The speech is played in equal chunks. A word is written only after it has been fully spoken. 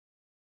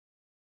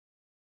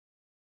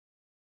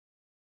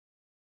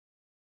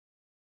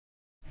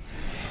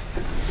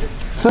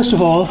First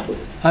of all,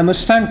 I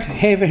must thank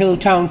Haverhill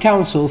Town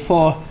Council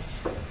for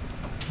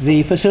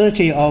the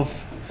facility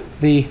of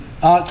the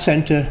Arts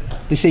Centre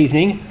this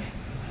evening.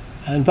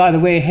 And by the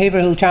way,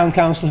 Haverhill Town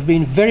Council have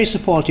been very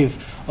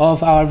supportive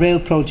of our rail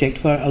project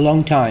for a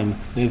long time.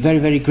 We're very,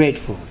 very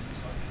grateful.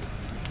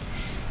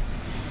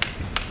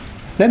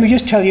 Let me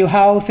just tell you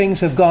how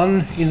things have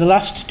gone in the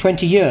last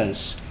 20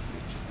 years.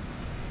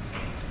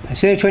 I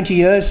say 20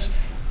 years.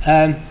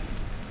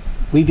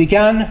 We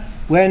began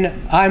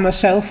when I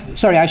myself,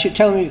 sorry, I should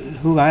tell you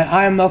who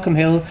I am Malcolm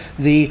Hill,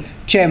 the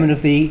chairman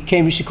of the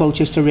Cambridge to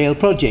Colchester rail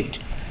project.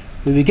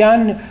 We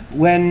began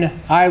when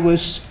I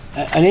was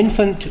an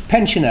infant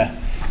pensioner.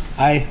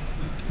 I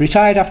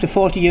retired after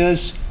 40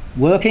 years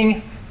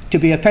working to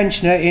be a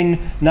pensioner in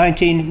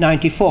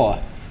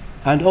 1994,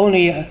 and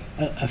only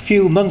a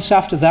few months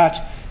after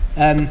that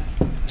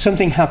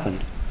something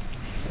happened.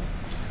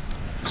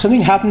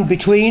 Something happened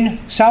between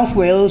South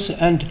Wales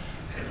and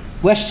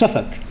West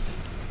Suffolk,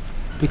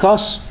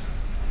 because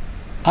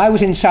I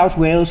was in South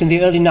Wales in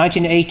the early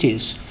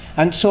 1980s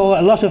and saw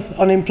a lot of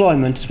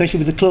unemployment, especially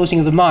with the closing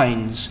of the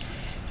mines.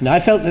 And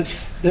I felt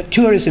that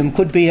tourism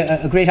could be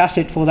a great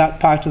asset for that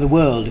part of the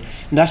world.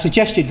 And I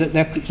suggested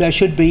that there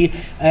should be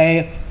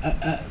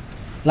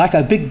like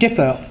a Big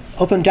Dipper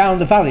up and down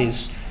the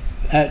valleys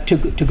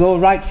to go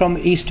right from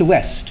east to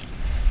west,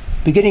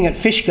 beginning at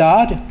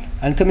Fishguard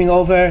and coming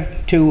over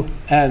to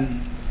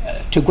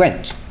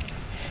Gwent.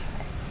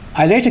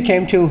 I later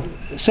came to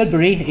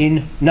Sudbury in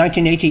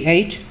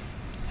 1988,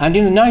 and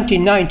in the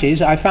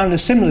 1990s I found a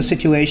similar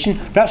situation,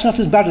 perhaps not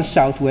as bad as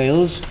South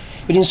Wales,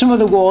 but in some of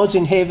the wards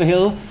in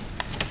Haverhill,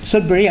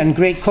 Sudbury and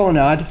Great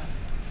Cornard,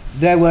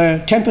 there were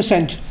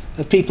 10%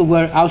 of people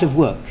were out of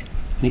work.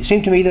 And it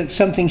seemed to me that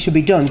something should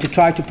be done to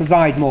try to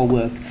provide more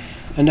work.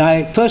 And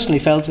I personally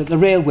felt that the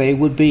railway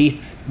would be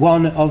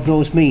one of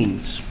those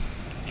means.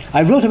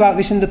 I wrote about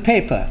this in the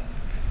paper.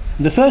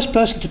 And the first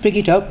person to pick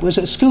it up was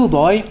a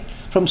schoolboy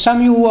from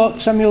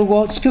Samuel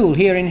Wart School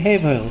here in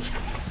Haverhill,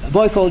 a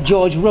boy called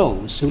George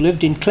Rose, who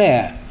lived in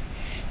Clare.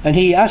 And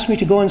he asked me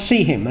to go and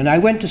see him, and I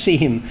went to see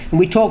him, and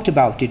we talked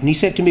about it. And he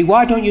said to me,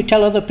 why don't you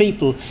tell other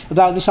people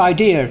about this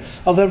idea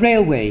of a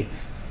railway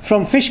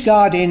from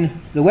Fishguard in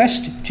the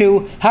west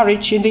to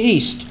Harwich in the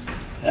east,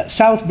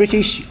 South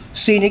British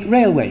Scenic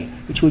Railway,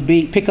 which would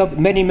pick up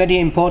many,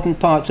 many important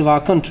parts of our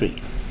country.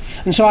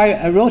 And so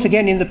I wrote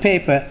again in the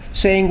paper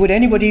saying, would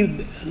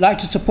anybody like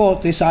to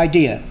support this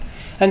idea?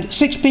 And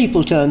 6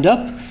 people turned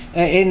up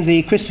in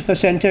the Christopher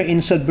Centre in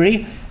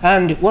Sudbury,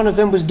 and one of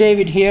them was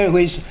David here, who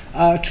is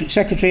our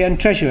Secretary and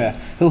Treasurer,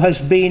 who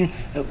has been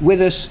with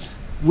us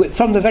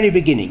from the very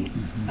beginning,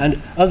 and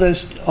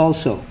others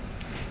also.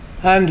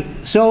 And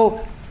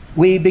so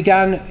we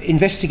began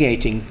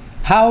investigating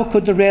how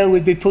could the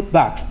railway be put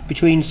back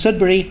between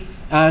Sudbury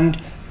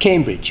and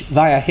Cambridge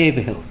via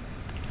Haverhill.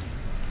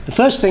 The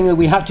first thing that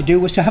we had to do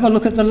was to have a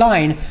look at the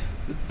line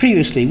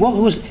previously. What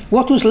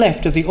was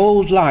left of the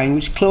old line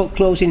which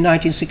closed in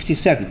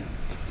 1967?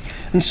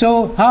 And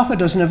so half a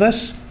dozen of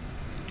us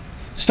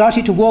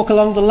started to walk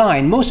along the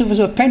line. Most of us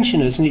were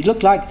pensioners, and it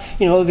looked like,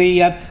 you know,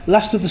 the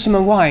last of the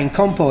summer wine,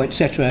 Compo,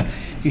 etc.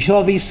 You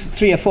saw these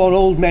 3 or 4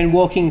 old men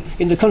walking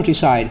in the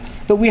countryside.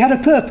 But we had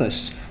a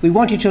purpose. We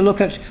wanted to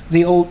look at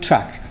the old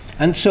track.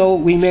 And so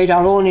we made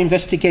our own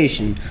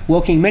investigation,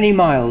 walking many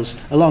miles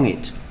along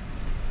it.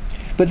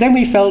 But then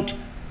we felt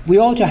we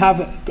ought to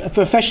have a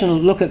professional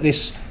look at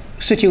this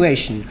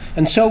situation.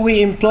 And so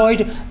we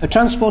employed a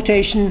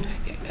transportation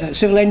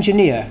civil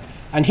engineer.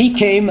 And he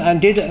came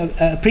and did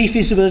a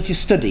pre-feasibility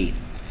study.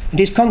 And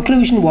his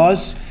conclusion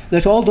was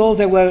that although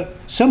there were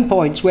some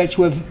points which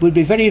would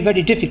be very,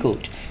 very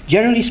difficult,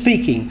 generally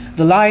speaking,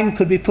 the line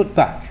could be put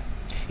back.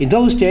 In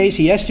those days,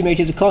 he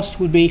estimated the cost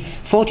would be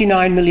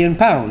 £49 million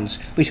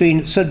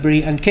between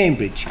Sudbury and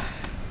Cambridge.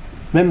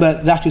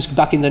 Remember, that was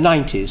back in the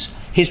 90s.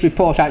 His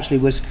report actually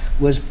was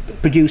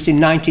produced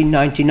in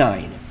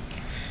 1999.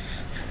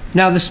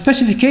 Now, the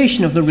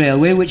specification of the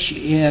railway, which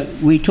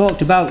we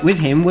talked about with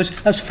him, was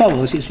as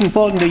follows. It's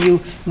important that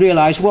you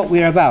realise what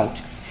we're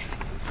about.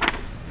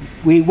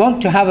 We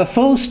want to have a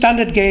full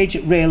standard gauge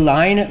rail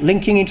line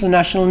linking into the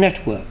national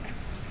network,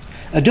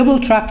 a double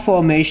track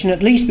formation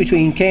at least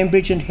between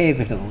Cambridge and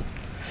Haverhill,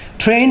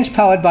 trains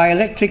powered by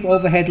electric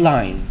overhead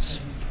lines,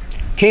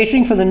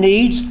 catering for the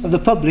needs of the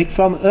public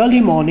from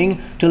early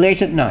morning to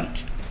late at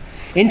night,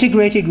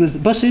 integrated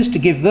with buses to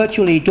give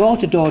virtually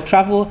door-to-door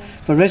travel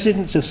for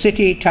residents of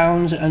city,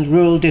 towns and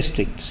rural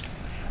districts,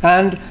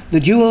 and the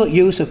dual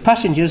use of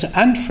passengers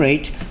and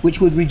freight,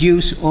 which would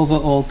reduce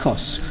overall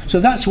costs.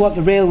 So that's what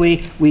the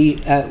railway we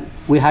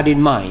had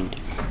in mind.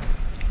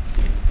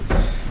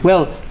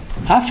 Well,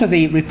 after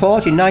the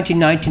report in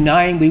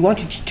 1999, we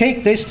wanted to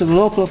take this to the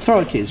local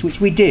authorities,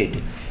 which we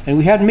did, and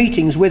we had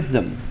meetings with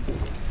them.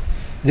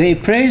 They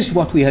praised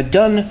what we had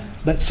done,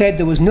 but said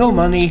there was no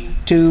money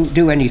to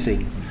do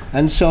anything.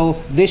 And so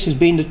this has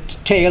been the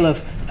tale of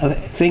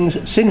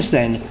things since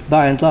then,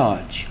 by and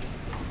large.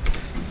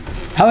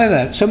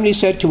 However, somebody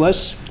said to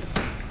us,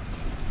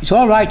 it's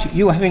all right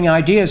you having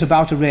ideas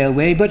about a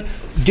railway, but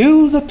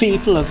do the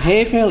people of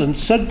Haverhill and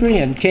Sudbury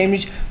and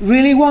Cambridge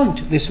really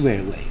want this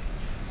railway?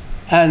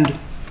 And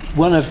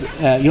one of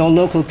your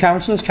local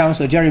councillors,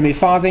 Councillor Jeremy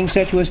Farthing,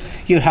 said to us,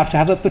 you'll have to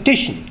have a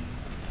petition.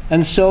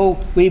 And so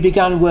we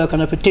began work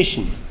on a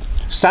petition,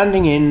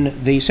 standing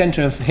in the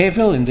centre of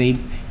Haverhill, in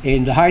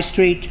the High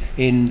Street,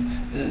 in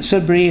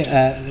Sudbury,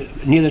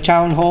 near the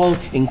Town Hall,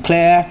 in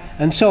Clare,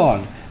 and so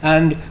on.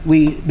 And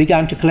we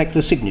began to collect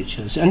the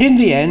signatures. And in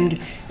the end,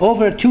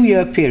 over a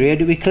 2-year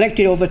period, we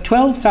collected over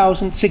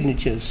 12,000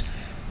 signatures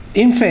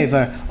in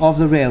favour of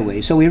the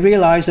railway. So we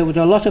realised there were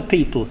a lot of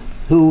people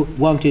who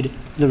wanted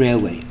the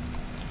railway.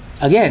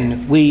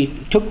 Again, we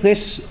took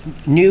this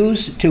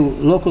news to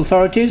local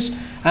authorities,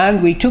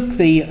 and we took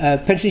the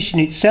petition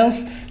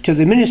itself to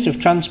the Minister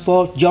of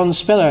Transport, John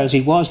Speller, as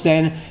he was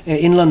then,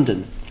 in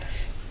London.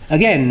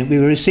 Again, we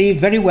were received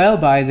very well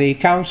by the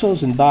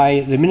councils and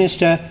by the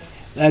Minister,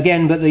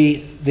 again, but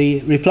the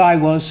reply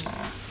was,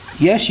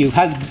 yes, you've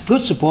had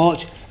good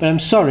support, but I'm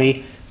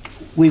sorry,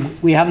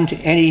 we haven't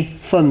any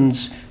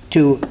funds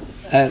to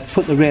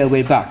put the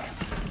railway back.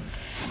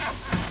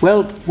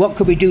 Well, what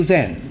could we do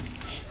then?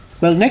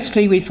 Well,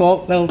 nextly we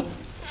thought, well,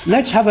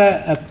 let's have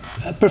a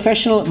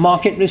professional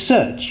market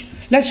research.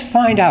 Let's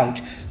find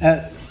out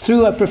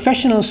through a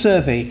professional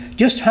survey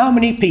just how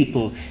many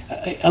people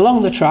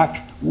along the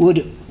track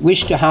would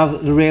wish to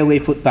have the railway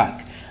put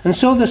back. And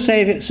so the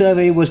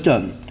survey was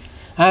done,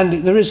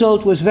 and the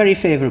result was very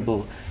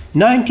favourable.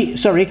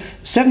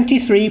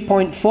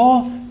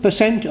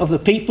 73.4% of the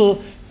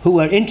people who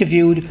were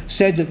interviewed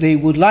said that they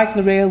would like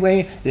the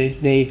railway.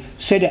 They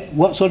said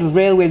what sort of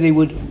railway they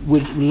would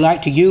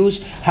like to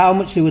use, how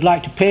much they would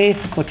like to pay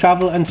for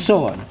travel, and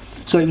so on.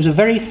 So it was a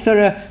very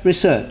thorough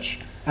research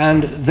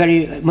and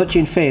very much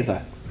in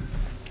favour.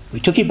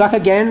 We took it back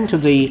again to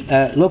the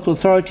local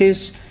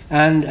authorities,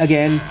 and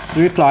again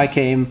the reply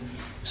came,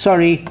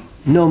 sorry,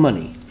 no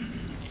money.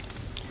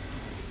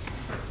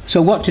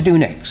 So what to do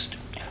next?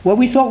 Well,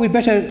 we thought we'd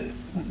better,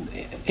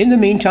 in the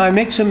meantime,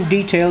 make some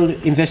detailed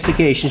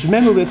investigations.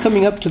 Remember, we're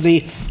coming up to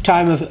the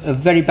time of a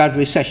very bad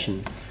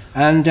recession.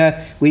 And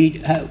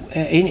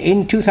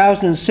in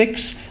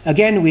 2006,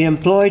 again, we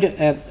employed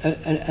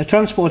a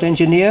transport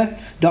engineer,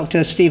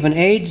 Dr. Stephen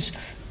Aids,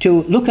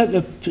 to look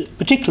at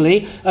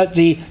particularly at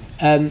the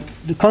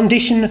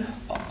condition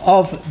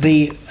of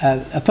a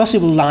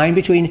possible line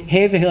between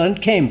Haverhill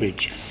and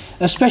Cambridge,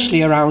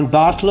 especially around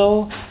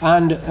Bartlow,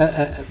 and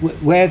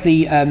where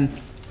the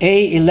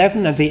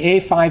A11 and the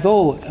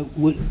A50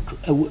 would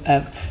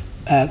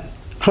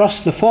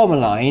cross the former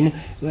line,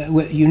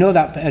 you know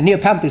that near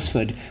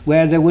Pampisford,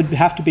 where there would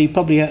have to be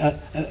probably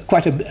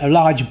quite a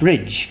large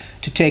bridge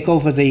to take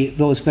over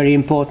those very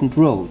important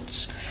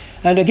roads.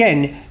 And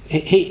again,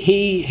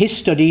 his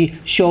study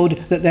showed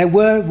that there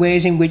were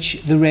ways in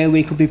which the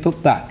railway could be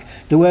put back.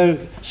 There were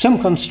some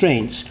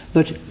constraints,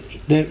 but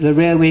the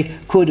railway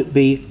could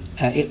be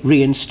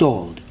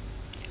reinstalled.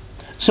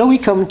 So we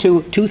come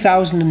to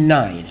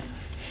 2009.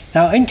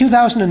 Now, in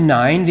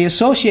 2009, the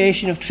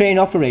Association of Train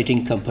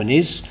Operating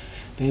Companies,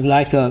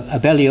 like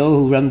Abellio,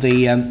 who run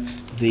the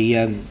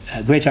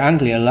Greater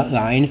Anglia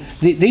line,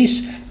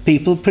 these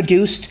people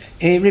produced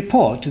a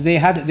report. They'd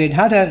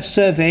had a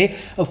survey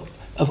of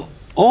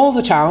all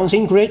the towns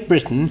in Great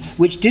Britain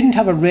which didn't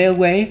have a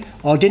railway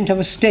or didn't have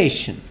a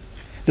station.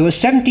 There were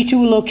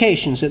 72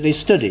 locations that they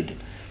studied,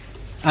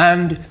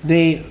 and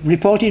they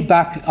reported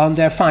back on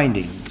their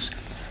findings.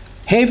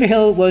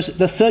 Haverhill was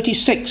the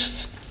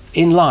 36th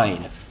in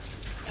line.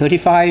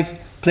 35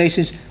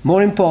 places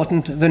more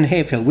important than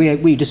Haverhill.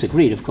 We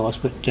disagreed, of course,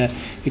 but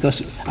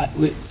because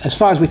as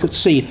far as we could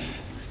see,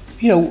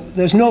 you know,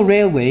 there's no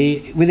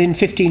railway within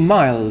 15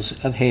 miles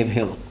of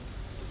Haverhill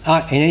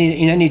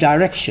in any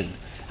direction,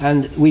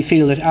 and we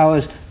feel that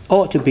ours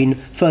ought to have been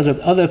further.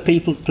 Other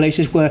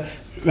places were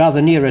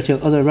rather nearer to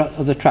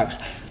other tracks.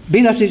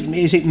 Be that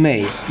as it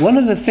may, one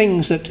of the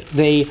things that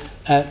the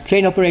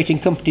train operating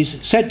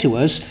companies said to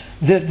us,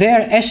 that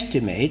their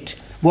estimate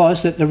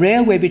was that the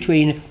railway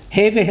between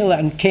Haverhill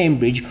and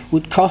Cambridge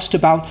would cost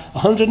about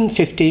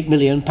 £150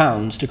 million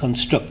to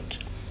construct.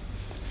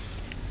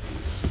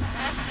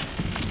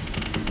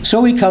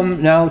 So we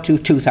come now to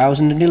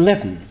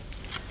 2011.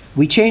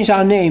 We changed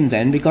our name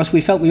then because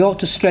we felt we ought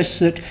to stress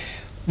that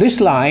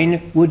this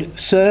line would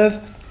serve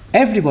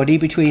everybody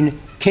between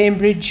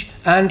Cambridge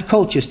and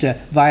Colchester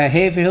via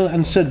Haverhill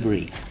and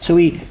Sudbury. So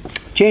we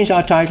changed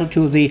our title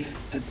to the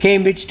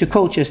Cambridge to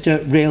Colchester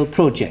Rail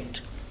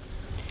Project.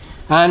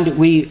 And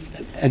we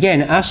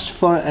again asked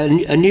for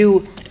a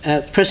new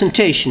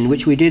presentation,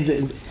 which we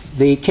did,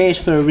 the case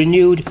for a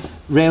renewed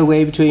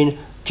railway between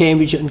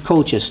Cambridge and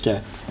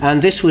Colchester.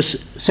 And this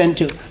was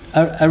sent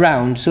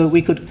around so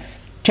we could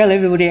tell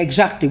everybody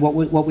exactly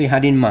what we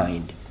had in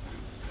mind.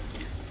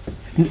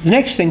 The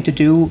next thing to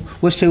do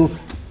was to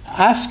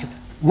ask,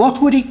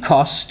 what would it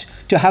cost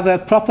to have a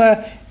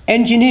proper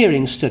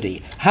engineering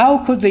study? How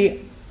could a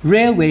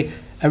railway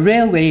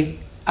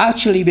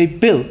actually be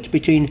built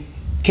between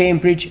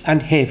Cambridge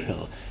and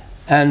Haverhill?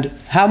 and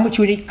how much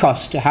would it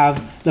cost to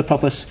have the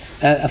proper,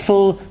 a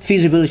full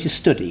feasibility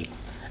study.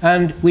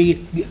 And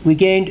we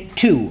gained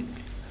 2.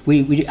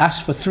 We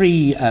asked for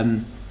 3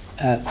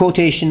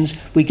 quotations,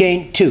 we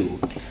gained 2.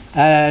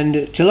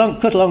 And to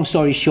cut a long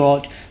story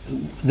short,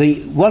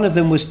 one of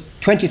them was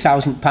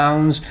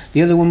 £20,000,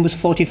 the other one was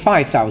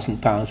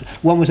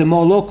 £45,000. One was a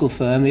more local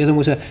firm, the other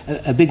was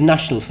a big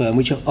national firm,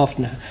 which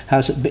often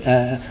has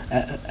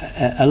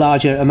a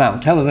larger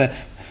amount. However,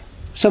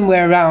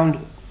 somewhere around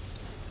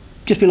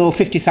just below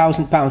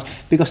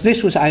 £50,000, because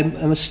this was, I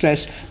must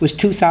stress, was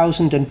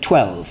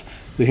 2012.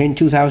 We're in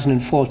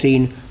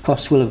 2014,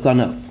 costs will have gone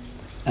up.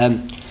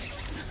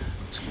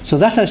 So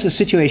that is the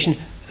situation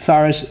as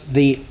far as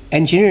the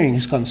engineering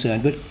is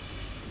concerned. But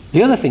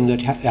the other thing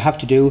that you have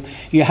to do,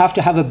 you have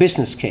to have a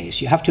business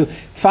case. You have to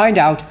find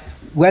out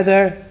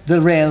whether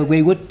the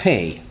railway would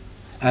pay.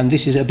 And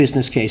this is a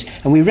business case.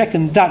 And we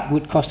reckon that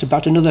would cost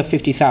about another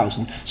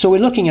 50,000. So we're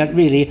looking at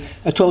really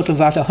a total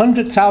of about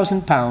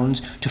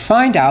 £100,000 to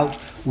find out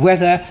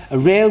whether a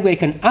railway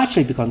can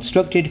actually be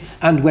constructed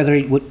and whether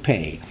it would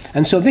pay.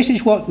 And so this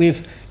is what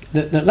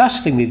the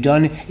last thing we've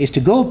done is to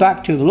go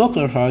back to the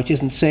local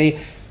authorities and say,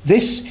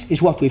 this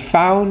is what we've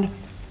found.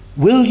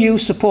 Will you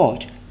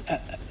support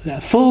a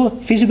full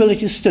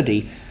feasibility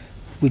study?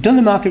 We've done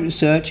the market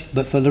research,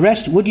 but for the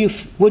rest, would you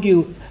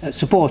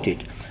support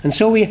it? And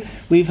so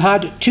we've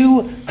had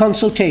 2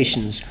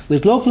 consultations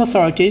with local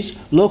authorities,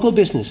 local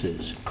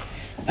businesses.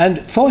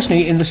 And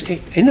fortunately, in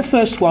the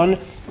first one,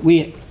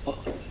 we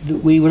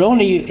were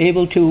only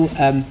able to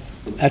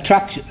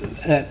attract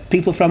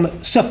people from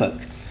Suffolk.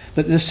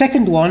 But the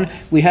second one,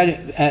 we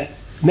had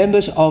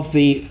members of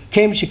the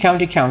Cambridgeshire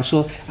County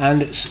Council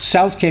and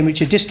South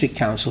Cambridgeshire District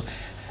Council.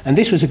 And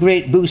this was a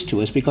great boost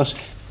to us, because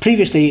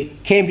previously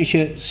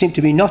Cambridgeshire seemed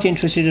to be not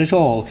interested at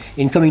all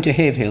in coming to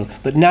Haverhill,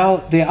 but now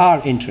they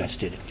are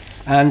interested.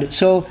 And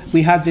so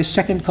we had this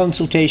second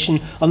consultation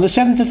on the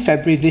 7th of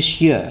February this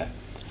year.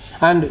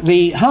 And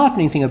the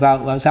heartening thing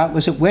about that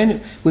was that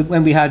when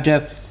we had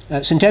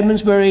St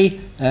Edmundsbury,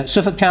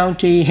 Suffolk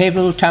County,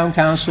 Haverhill Town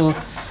Council,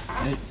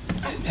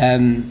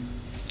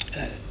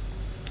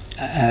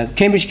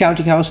 Cambridge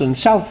County Council and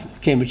South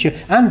Cambridgeshire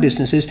and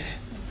businesses,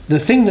 the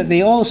thing that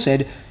they all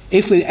said,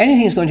 if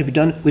anything is going to be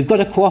done, we've got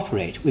to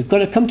cooperate. We've got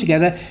to come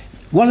together.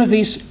 One of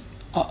these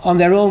on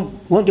their own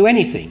won't do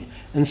anything.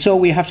 And so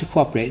we have to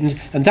cooperate.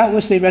 And that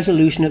was the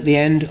resolution at the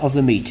end of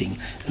the meeting.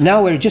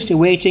 Now we're just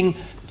awaiting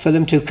for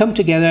them to come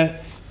together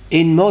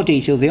in more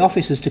detail, the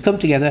officers to come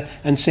together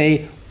and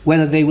say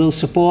whether they will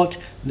support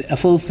a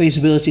full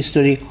feasibility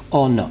study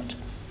or not.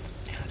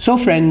 So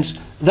friends,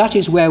 that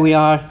is where we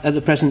are at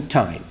the present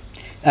time.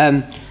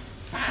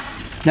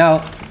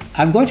 Now,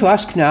 I'm going to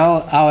ask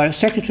now our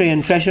Secretary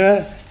and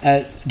Treasurer,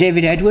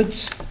 David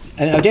Edwards.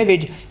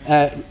 David,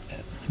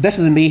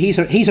 better than me,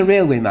 he's a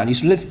railway man.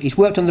 He's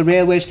worked on the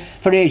railways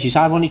for ages.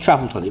 I've only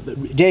travelled on it.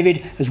 But David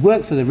has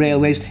worked for the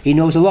railways. He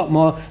knows a lot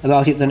more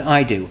about it than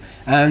I do.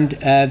 And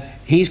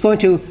he's going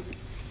to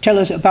tell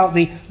us about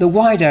the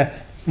wider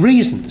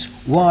reasons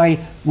why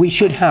we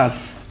should have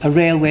a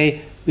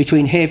railway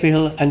between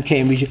Haverhill and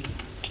Cambridge,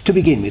 to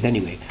begin with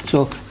anyway.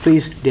 So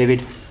please,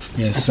 David.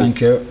 Yes,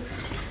 thank you.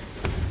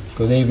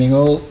 Good evening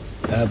all.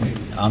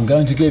 I'm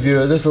going to give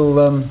you a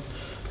little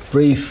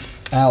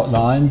brief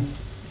outline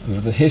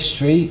of the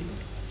history,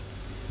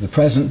 the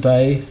present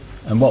day,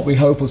 and what we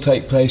hope will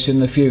take place in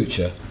the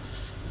future.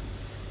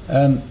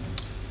 The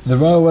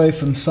railway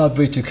from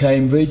Sudbury to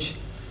Cambridge,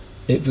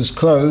 it was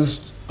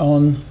closed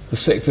on the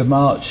 6th of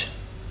March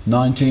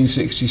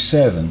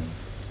 1967,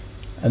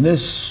 and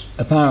this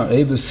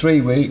apparently was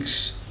 3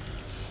 weeks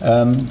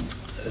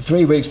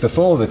 3 weeks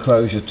before the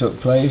closure took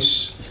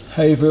place.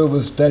 Haverhill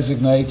was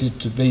designated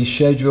to be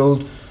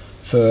scheduled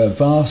for a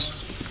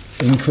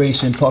vast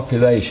increase in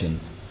population.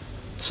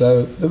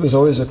 So there was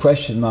always a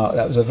question mark.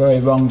 That was a very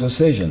wrong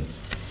decision.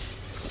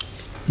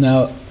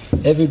 Now,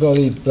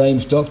 everybody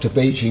blames Dr.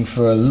 Beeching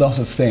for a lot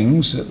of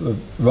things that were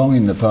wrong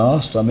in the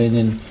past. I mean,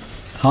 in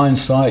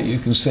hindsight, you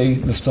can see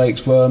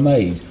mistakes were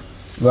made.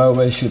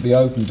 Railways should be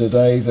open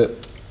today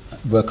that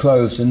were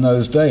closed in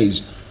those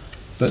days.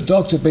 But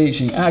Dr.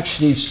 Beeching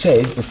actually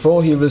said,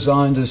 before he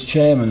resigned as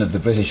chairman of the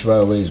British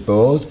Railways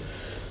Board,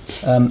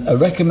 a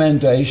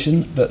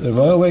recommendation that the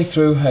railway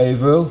through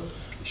Haverhill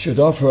should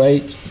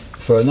operate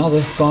for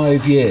another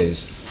 5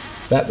 years.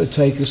 That would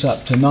take us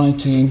up to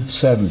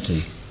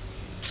 1970.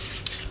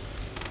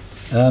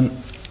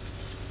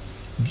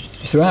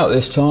 Throughout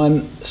this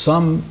time,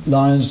 some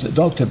lines that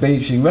Dr.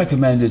 Beeching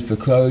recommended for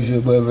closure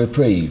were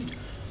reprieved.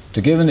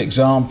 To give an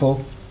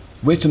example,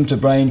 Whittam to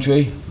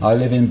Braintree, I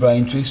live in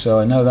Braintree, so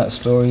I know that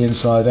story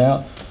inside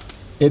out.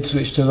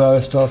 Ipswich to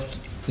Lowestoft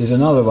is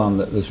another one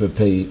that was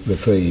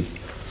reprieved.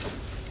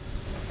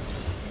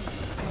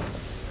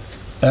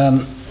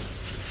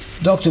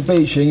 Dr.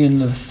 Beeching, in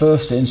the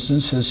first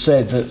instance, has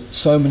said that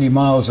so many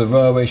miles of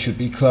railway should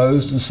be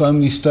closed and so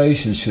many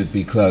stations should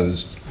be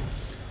closed.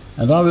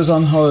 And I was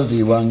on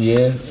holiday one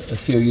year, a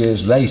few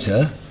years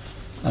later,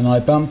 and I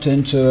bumped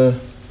into a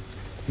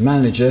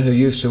manager who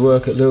used to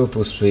work at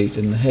Liverpool Street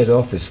in the head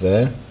office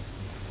there.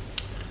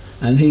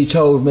 And he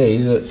told me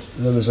that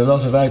there was a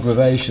lot of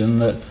aggravation,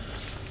 that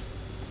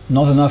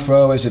not enough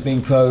railways had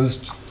been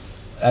closed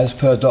as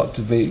per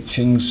Dr.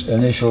 Beeching's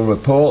initial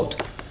report,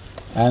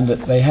 and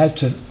that they had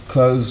to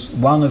close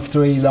one of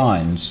 3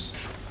 lines.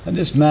 And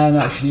this man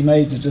actually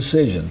made the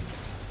decision,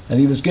 and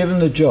he was given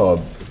the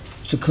job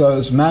to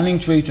close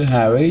Manningtree to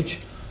Harwich,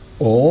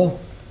 or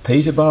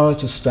Peterborough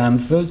to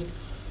Stamford,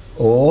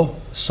 or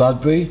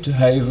Sudbury to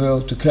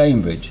Haverhill to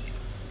Cambridge.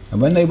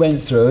 And when they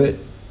went through it,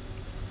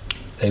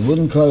 they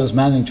wouldn't close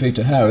Manningtree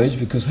to Harwich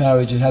because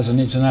Harwich has an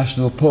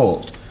international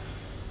port,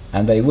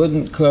 and they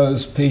wouldn't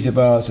close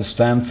Peterborough to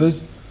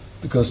Stamford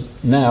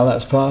because now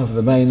that's part of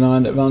the main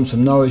line that runs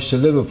from Norwich to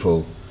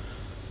Liverpool.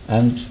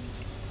 And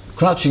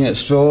clutching at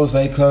straws,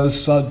 they closed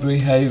Sudbury,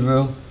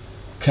 Haverhill,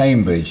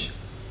 Cambridge.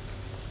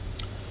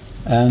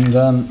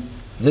 And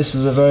this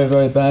was a very,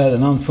 very bad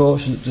and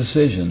unfortunate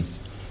decision.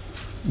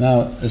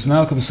 Now, as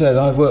Malcolm said,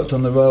 I've worked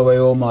on the railway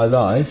all my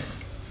life.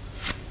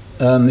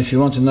 If you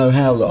want to know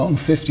how long,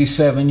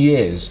 57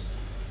 years.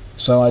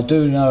 So I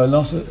do know a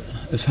lot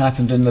has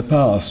happened in the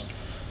past.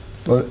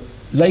 But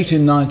late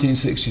in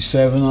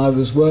 1967, I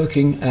was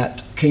working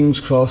at King's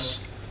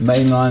Cross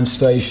mainline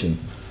station,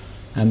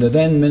 and the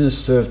then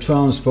Minister of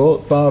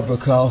Transport, Barbara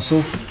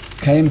Castle,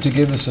 came to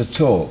give us a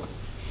talk.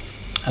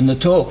 And the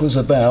talk was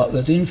about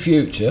that in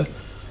future,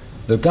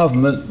 the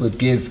government would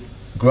give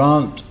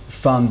grant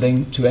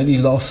funding to any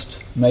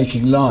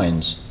lost-making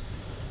lines.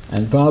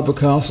 And Barbara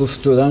Castle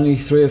stood only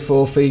 3 or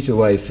 4 feet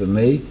away from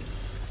me,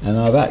 and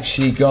I've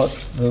actually got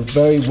the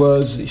very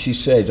words that she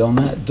said on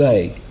that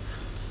day.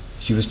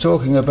 She was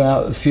talking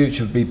about the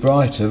future would be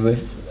brighter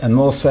and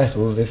more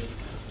settled if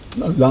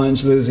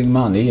lines losing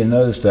money in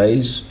those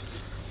days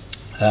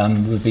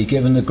would be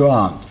given a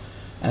grant.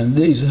 And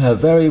these are her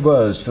very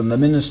words from the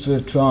Minister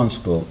of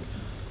Transport.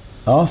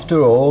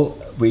 After all,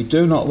 we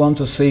do not want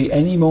to see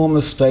any more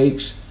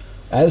mistakes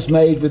as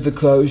made with the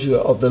closure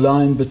of the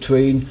line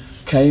between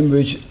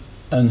Cambridge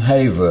and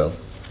Haverhill.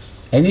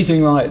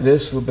 Anything like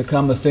this will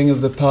become a thing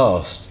of the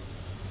past.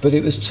 But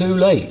it was too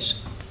late.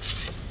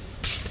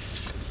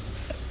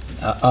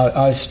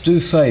 I do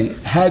say,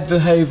 had the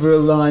Haverhill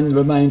line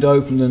remained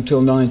open until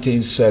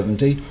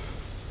 1970,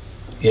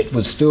 it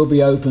would still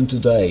be open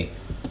today.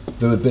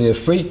 There would be a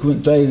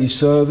frequent daily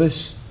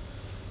service,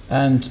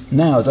 and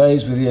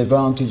nowadays, with the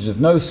advantage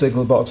of no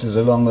signal boxes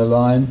along the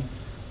line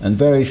and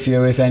very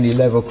few, if any,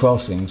 level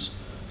crossings,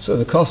 so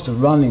the cost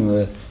of running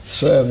the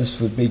service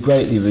would be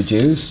greatly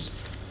reduced.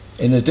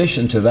 In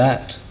addition to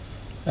that,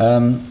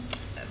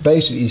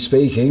 basically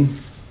speaking,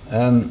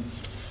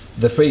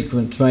 the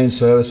frequent train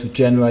service would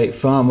generate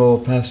far more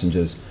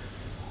passengers.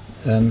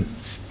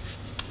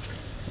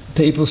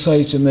 People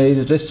say to me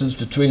the distance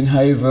between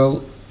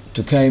Haverhill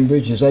to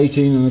Cambridge is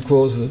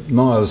 18¼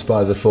 miles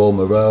by the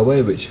former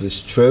railway, which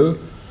was true,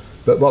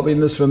 but what we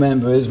must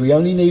remember is we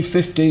only need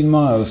 15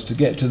 miles to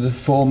get to the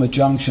former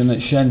junction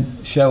at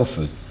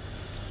Shelford.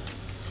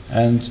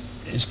 And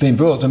it's been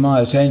brought to my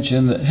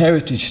attention that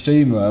Heritage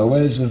Steam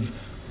Railways have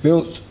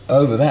built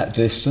over that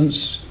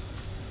distance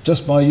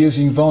just by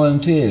using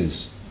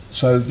volunteers.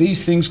 So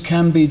these things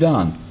can be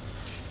done.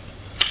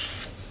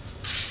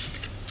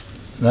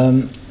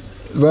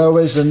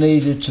 Railways are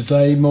needed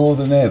today more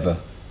than ever.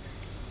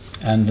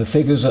 And the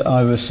figures that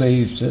I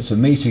received at a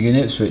meeting in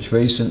Ipswich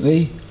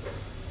recently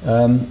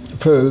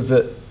prove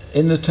that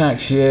in the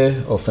tax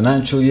year or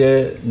financial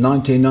year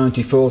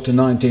 1994 to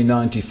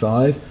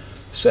 1995,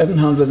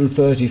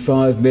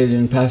 735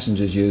 million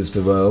passengers used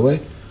the railway.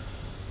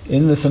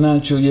 In the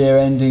financial year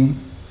ending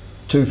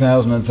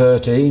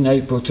 2013,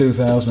 April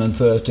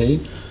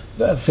 2013,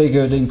 that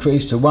figure had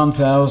increased to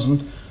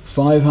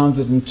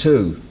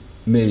 £1,502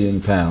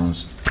 million.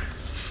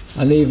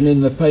 And even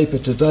in the paper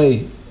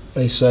today,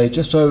 they say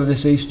just over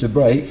this Easter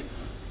break,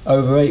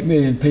 over 8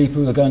 million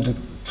people are going to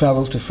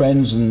travel to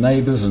friends and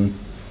neighbours and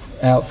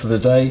out for the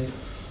day.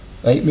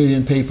 8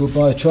 million people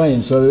by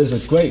train, so there is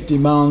a great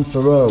demand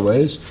for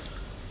railways,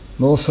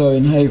 more so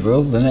in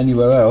Haverhill than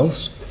anywhere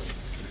else.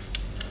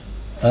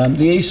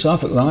 The East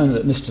Suffolk line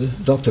that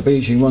Dr.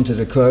 Beeching wanted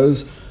to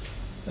close,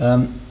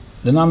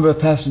 the number of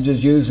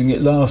passengers using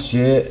it last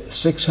year,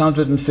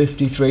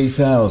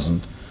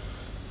 653,000.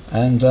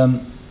 And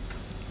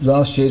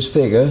last year's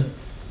figure,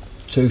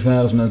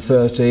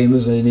 2013,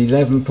 was an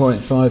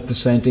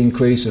 11.5%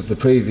 increase of the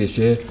previous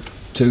year,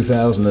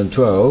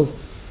 2012.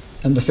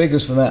 And the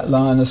figures for that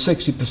line are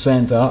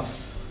 60% up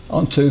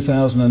on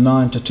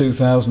 2009 to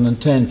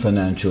 2010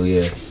 financial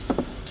year.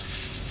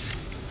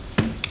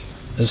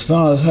 As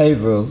far as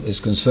Haverhill is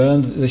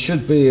concerned, there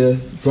should be a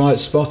bright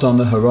spot on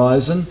the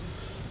horizon.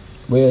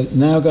 We're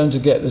now going to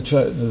get the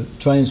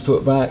trains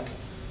put back,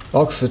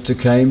 Oxford to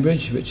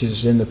Cambridge, which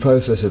is in the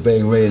process of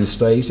being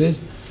reinstated.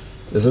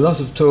 There's a lot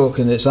of talk,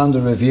 and it's under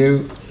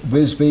review,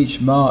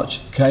 Wisbech, March,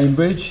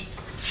 Cambridge.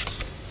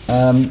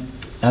 And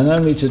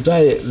only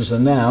today it was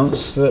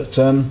announced that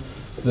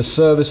the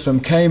service from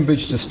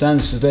Cambridge to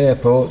Stansted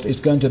Airport is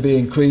going to be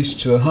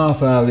increased to a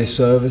half-hourly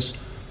service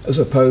as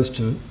opposed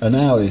to an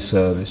hourly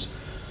service.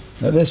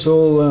 Now this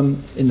all,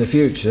 in the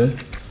future,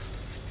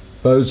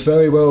 bodes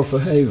very well for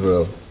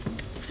Haverhill.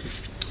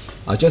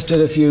 I just did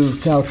a few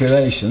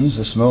calculations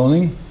this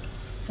morning.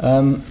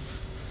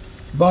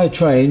 By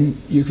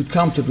train, you could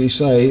comfortably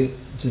say,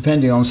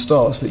 depending on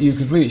stops, but you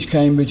could reach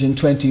Cambridge in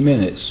 20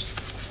 minutes.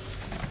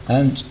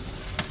 And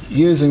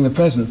using the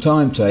present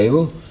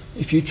timetable,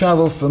 if you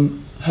travel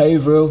from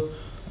Haverhill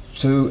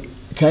to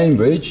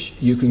Cambridge,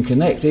 you can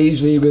connect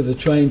easily with the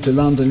train to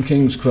London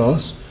King's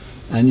Cross,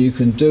 and you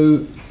can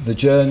do the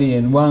journey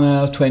in 1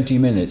 hour 20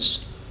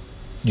 minutes.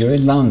 You're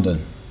in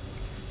London.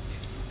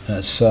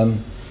 That's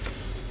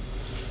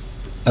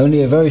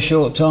only a very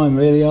short time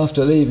really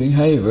after leaving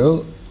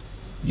Haverhill.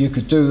 You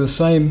could do the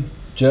same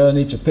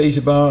journey to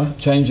Peterborough,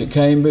 change at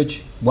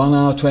Cambridge, 1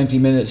 hour 20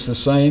 minutes the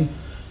same.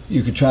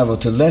 You could travel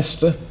to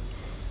Leicester,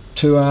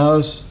 2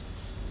 hours,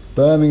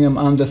 Birmingham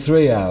under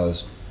 3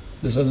 hours.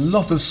 There's a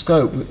lot of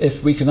scope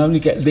if we can only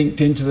get linked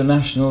into the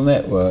national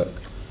network.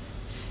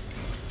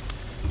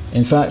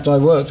 In fact, I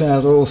worked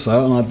out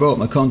also, and I brought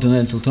my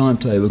continental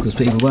timetable because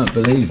people won't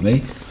believe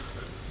me,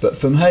 but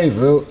from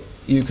Haverhill,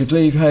 you could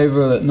leave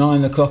Haverhill at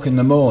 9 o'clock in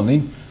the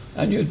morning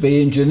and you'd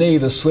be in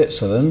Geneva,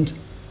 Switzerland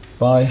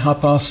by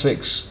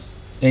 6:30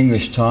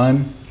 English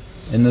time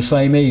in the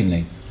same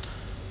evening.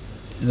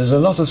 There's a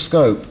lot of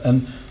scope,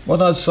 and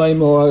what I'd say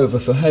moreover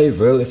for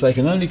Haverhill, if they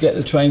can only get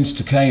the trains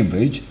to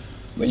Cambridge,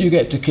 when you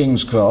get to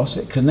King's Cross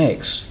it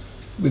connects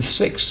with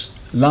 6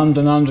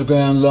 London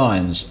Underground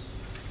lines.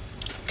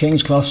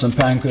 King's Cross and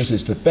Pancras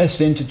is the best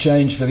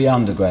interchange for the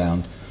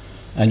Underground,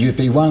 and you'd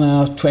be 1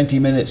 hour 20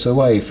 minutes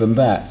away from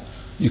that.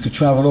 You could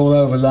travel all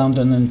over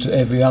London and to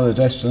every other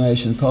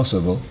destination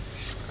possible.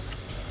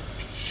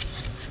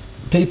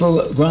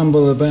 People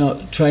grumble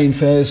about train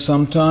fares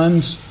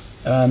sometimes,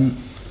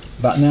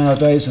 but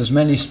nowadays there's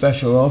many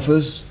special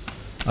offers.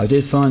 I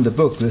did find a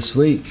book this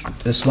week,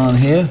 this one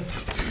here,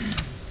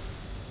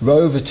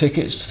 Rover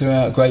tickets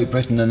throughout Great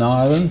Britain and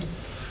Ireland,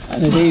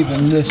 and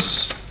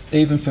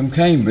even from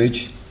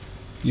Cambridge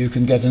you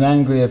can get an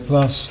Anglia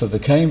Plus for the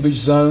Cambridge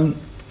zone,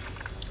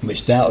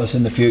 which doubtless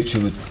in the future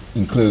would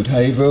include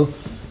Haverhill.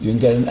 You can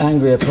get an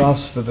Anglia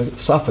Plus for the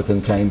Suffolk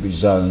and Cambridge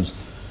zones.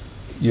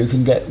 You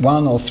can get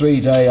 1 or 3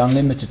 day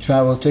unlimited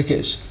travel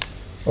tickets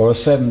or a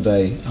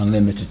 7-day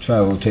unlimited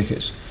travel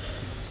tickets.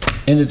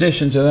 In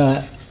addition to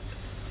that,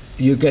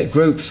 you get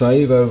group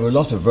save over a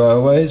lot of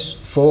railways.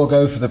 4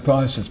 go for the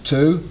price of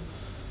 2,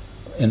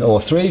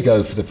 or 3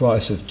 go for the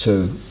price of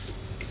 2.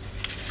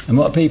 And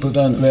what people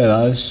don't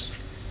realise,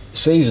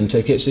 season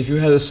tickets, if you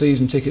had a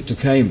season ticket to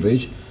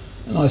Cambridge,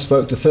 and I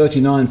spoke to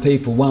 39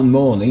 people one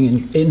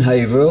morning in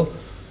Haverhill,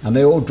 and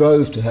they all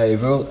drove to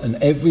Haverhill, and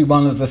every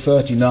one of the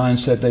 39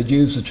 said they'd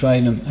use the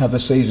train and have a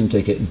season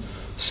ticket and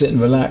sit and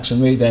relax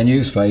and read their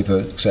newspaper,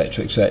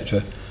 etc.,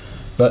 etc.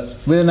 But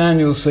with an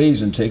annual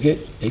season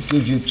ticket, it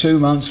gives you 2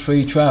 months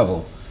free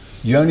travel.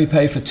 You only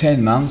pay for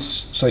 10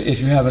 months, so if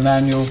you have an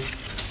annual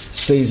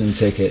season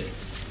ticket.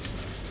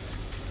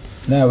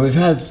 Now, we've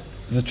had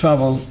the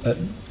trouble at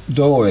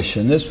Dawlish,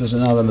 and this was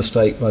another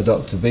mistake by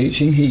Dr.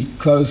 Beeching. He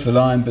closed the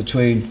line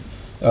between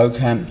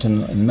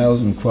Oakhampton and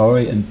Meldon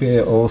Quarry and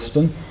Beer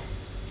Alston.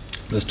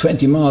 There's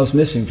 20 miles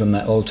missing from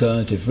that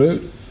alternative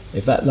route.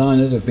 If that line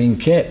had have been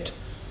kept,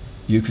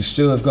 you could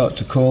still have got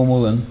to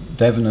Cornwall and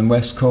Devon and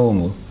West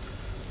Cornwall.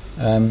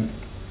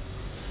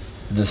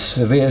 The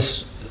severe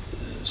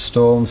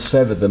storm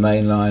severed the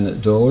main line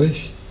at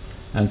Dawlish,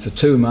 and for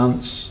 2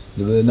 months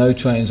there were no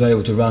trains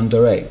able to run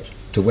direct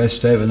to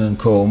West Devon and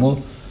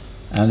Cornwall,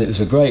 and it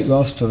was a great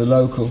loss to the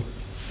local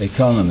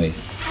economy.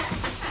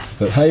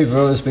 But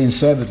Haverhill has been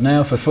severed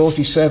now for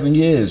 47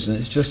 years, and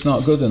it's just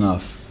not good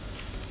enough.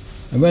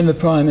 And when the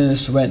Prime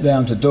Minister went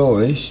down to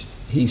Dawlish,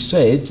 he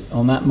said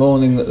on that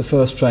morning that the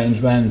first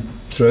trains ran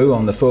through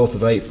on the 4th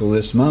of April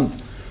this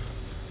month,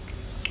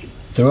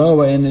 the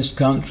railway in this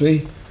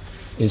country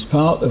is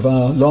part of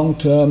our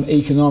long-term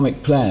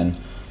economic plan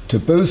to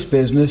boost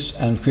business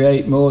and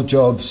create more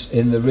jobs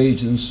in the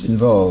regions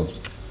involved.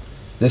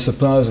 This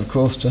applies, of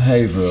course, to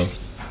Haverhill.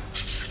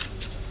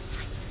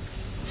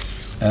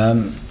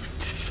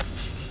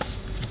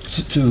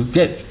 To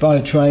get by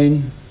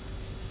train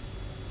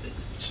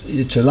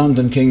to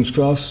London King's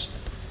Cross,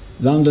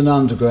 London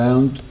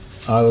Underground,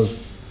 I'll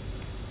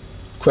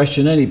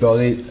question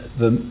anybody,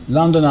 the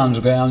London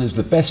Underground is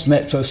the best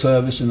metro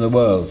service in the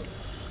world.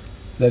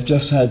 They've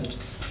just had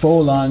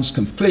 4 lines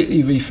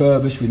completely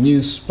refurbished with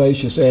new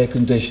spacious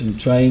air-conditioned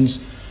trains,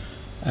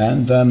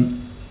 and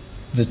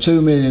the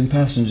 2 million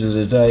passengers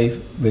a day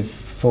with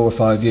 4 or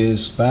 5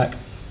 years back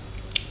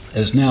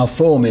is now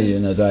 4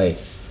 million a day.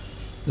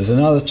 There's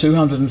another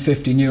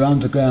 250 new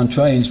underground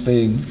trains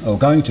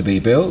going to be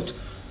built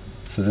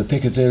for the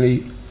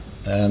Piccadilly,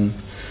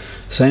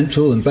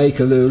 Central and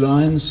Bakerloo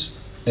lines.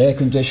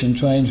 Air-conditioned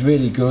trains,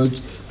 really good.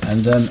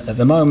 And at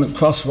the moment,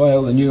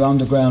 Crossrail, the new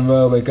underground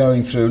railway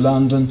going through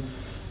London,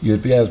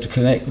 you'd be able to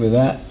connect with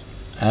that,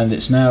 and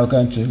it's now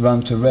going to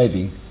run to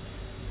Reading.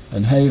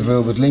 And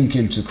Haverhill would link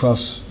into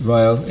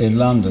Crossrail in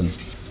London.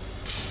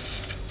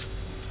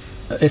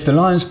 If the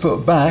line's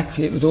put back,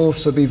 it would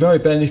also be very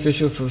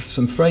beneficial for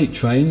some freight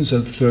trains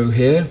through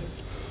here.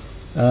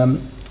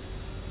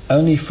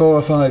 only 4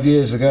 or 5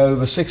 years ago, there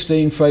were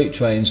 16 freight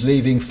trains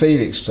leaving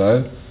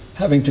Felixstowe,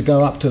 having to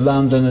go up to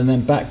London and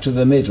then back to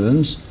the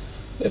Midlands.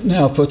 They've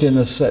now put in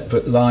a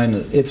separate line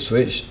at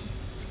Ipswich,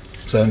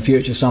 so in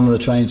future some of the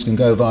trains can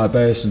go via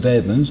Bury St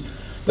Edmunds.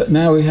 But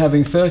now we're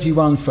having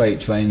 31 freight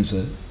trains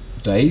a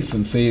day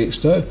from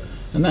Felixstowe,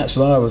 and that's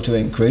liable to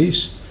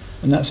increase.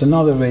 And that's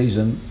another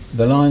reason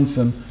the line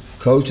from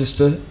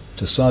Colchester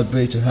to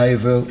Sudbury to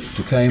Haverhill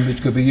to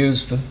Cambridge could be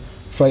used for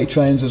freight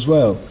trains as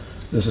well.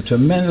 There's a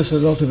tremendous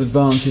lot of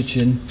advantage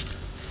in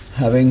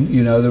having,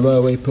 you know, the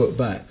railway put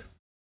back.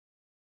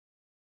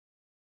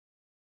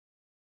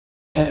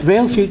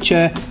 Rail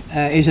Future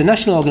is a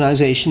national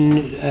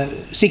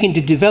organisation seeking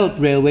to develop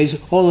railways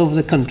all over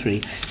the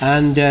country,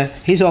 and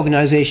his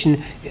organisation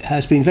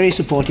has been very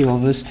supportive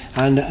of us,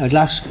 and I'd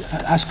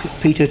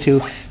ask Peter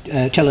to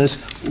tell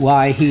us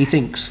why he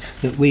thinks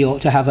that we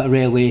ought to have a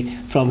railway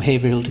from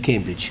Haverhill to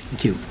Cambridge.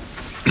 Thank you.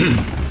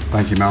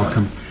 Thank you,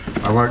 Malcolm.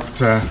 I won't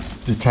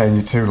detain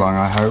you too long,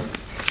 I hope.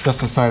 Just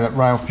to say that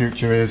Rail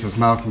Future is, as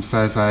Malcolm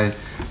says, a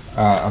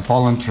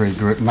voluntary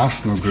group,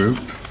 national group.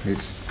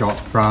 It's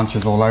got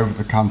branches all over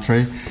the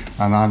country,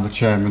 and I'm the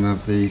chairman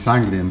of the East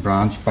Anglian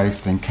branch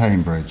based in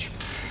Cambridge.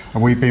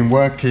 And we've been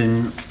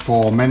working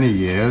for many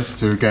years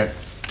to get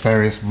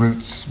various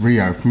routes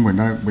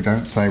reopened. We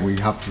don't say we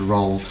have to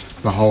roll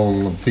the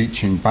whole of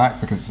Beeching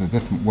back, because it's a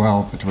different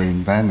world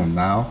between then and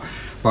now,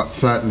 but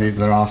certainly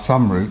there are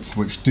some routes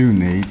which do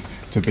need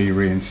to be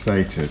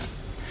reinstated.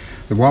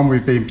 The one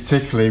we've been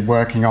particularly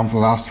working on for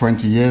the last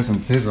 20 years, and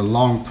it is a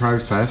long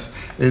process,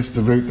 is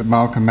the route that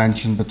Malcolm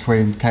mentioned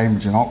between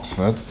Cambridge and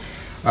Oxford.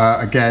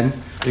 Again,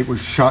 it was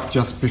shut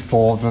just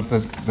before,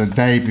 the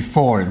day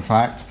before, in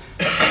fact,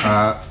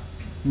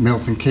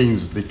 Milton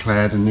Keynes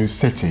declared a new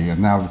city,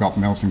 and now we've got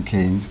Milton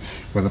Keynes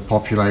with a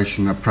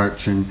population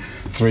approaching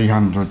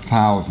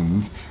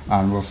 300,000,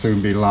 and will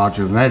soon be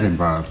larger than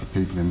Edinburgh. The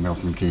people in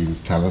Milton Keynes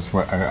tell us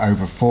we're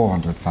over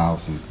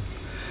 400,000.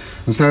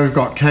 And so we've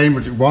got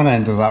Cambridge at one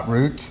end of that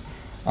route.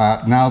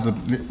 Now,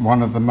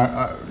 one of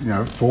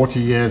the 40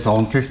 years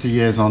on, 50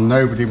 years on,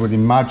 nobody would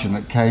imagine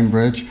that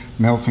Cambridge,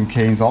 Milton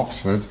Keynes,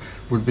 Oxford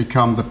would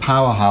become the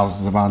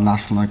powerhouses of our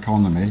national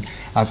economy,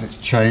 as it's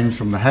changed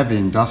from the heavy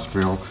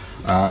industrial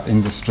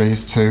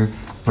industries to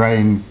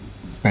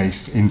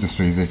brain-based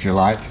industries, if you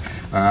like.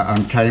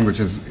 And Cambridge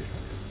has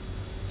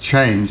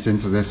changed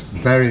into this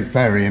very,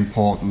 very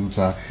important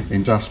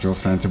industrial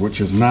centre, which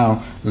is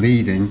now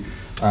leading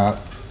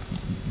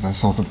the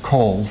sort of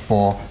call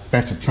for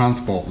better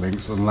transport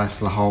links, unless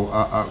the whole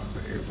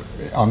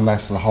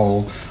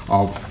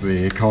of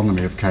the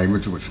economy of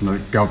Cambridge, which the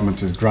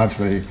government is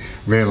gradually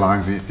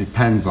realising it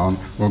depends on,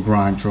 will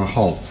grind to a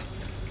halt.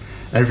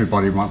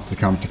 Everybody wants to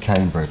come to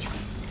Cambridge.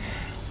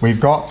 We've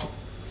got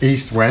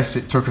east-west.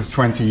 It took us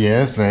 20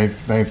 years.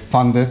 They've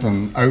funded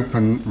and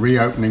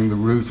reopening the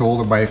route all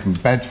the way from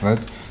Bedford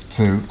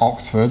to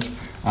Oxford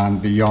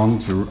and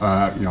beyond to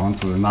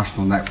onto the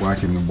national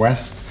network in the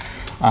west.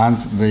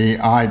 And the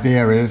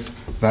idea is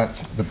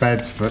that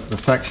the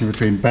section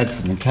between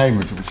Bedford and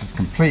Cambridge, which is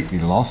completely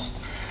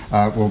lost,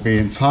 will be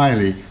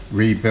entirely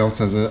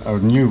rebuilt as a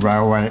new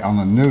railway on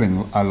a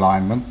new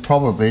alignment,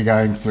 probably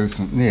going through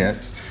St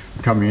Neots,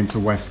 coming into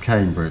West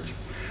Cambridge.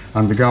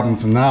 And the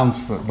government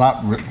announced that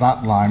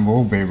that line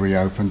will be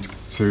reopened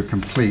to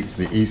complete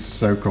the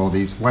so-called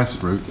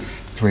east-west route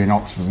between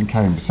Oxford and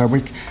Cambridge. So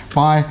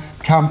by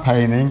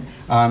campaigning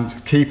and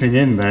keeping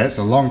in there, it's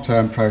a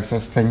long-term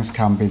process, things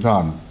can be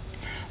done.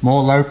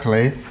 More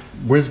locally,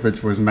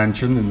 Wisbech was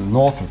mentioned in the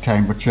north of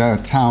Cambridgeshire,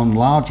 a town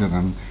larger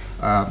than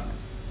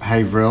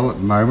Haverhill at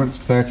the moment,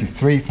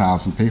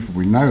 33,000 people.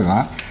 We know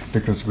that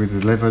because we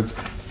delivered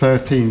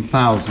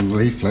 13,000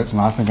 leaflets,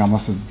 and I think I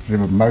must have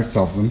delivered most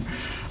of them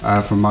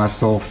from my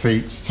sore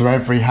feet to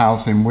every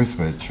house in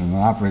Wisbech. And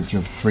an average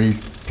of 3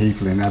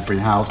 people in every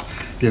house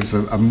gives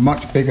a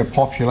much bigger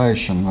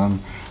population than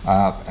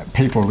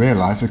people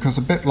realise, because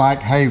a bit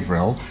like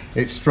Haverhill,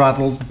 it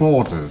straddles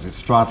borders. It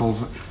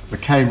straddles the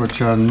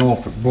Cambridgeshire and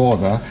Norfolk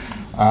border,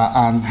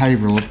 and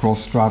Haverhill, of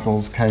course,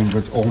 straddles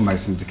Cambridge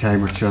almost into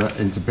Cambridgeshire,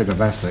 into a bit of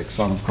Essex,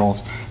 and of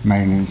course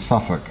mainly in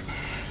Suffolk.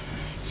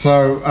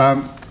 So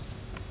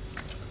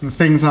the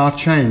things are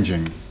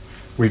changing.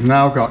 We've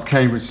now got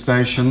Cambridge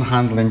Station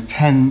handling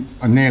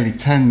nearly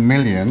 10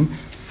 million,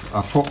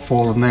 a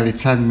footfall of nearly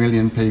 10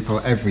 million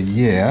people every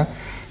year.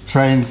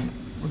 Trains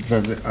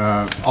that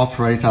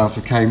operate out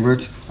of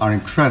Cambridge are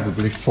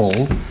incredibly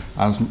full,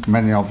 as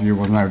many of you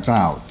will no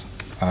doubt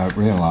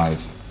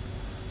realise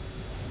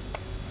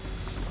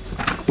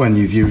when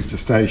you've used the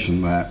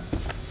station there.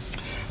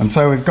 And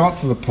so we've got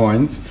to the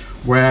point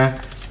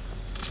where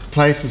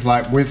places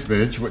like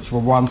Wisbech, which were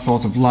once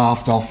sort of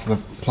laughed off the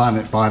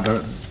planet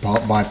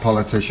by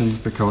politicians,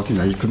 because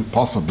you couldn't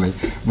possibly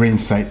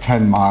reinstate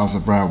 10 miles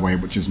of railway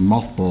which is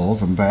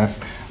mothballed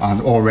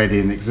and already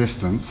in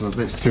existence, so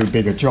it's too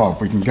big a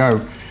job. We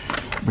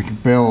can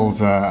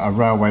build a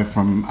railway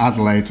from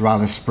Adelaide to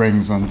Alice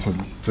Springs and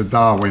to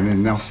Darwin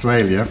in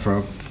Australia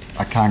for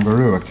a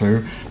kangaroo or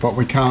two, but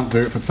we can't do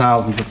it for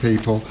thousands of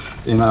people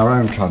in our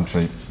own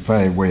country.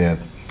 Very weird.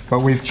 but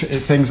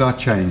things are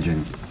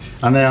changing,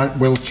 and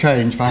will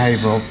change for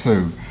Haverhill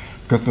too,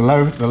 because the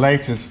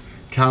latest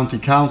county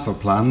council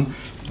plan,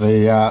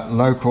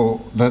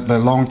 the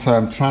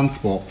long-term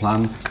transport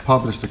plan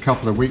published a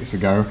couple of weeks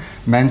ago,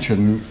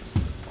 mentioned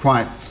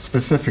quite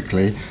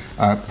specifically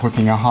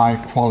putting a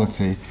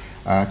high-quality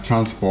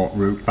transport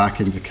route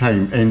back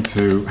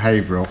into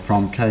Haverhill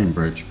from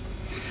Cambridge.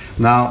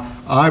 Now,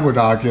 I would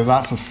argue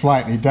that's a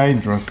slightly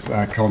dangerous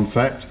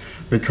concept,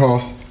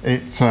 because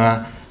it's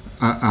a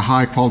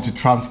high-quality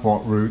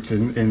transport route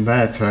in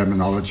their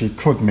terminology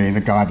could mean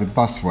a guided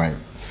busway.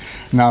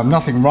 Now,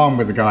 nothing wrong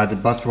with the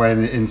guided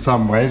busway in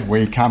some ways.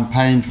 We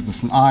campaigned for the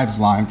St Ives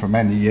line for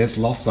many years,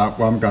 lost that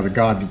one, got a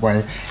guided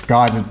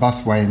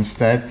busway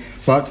instead,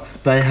 but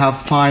they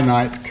have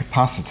finite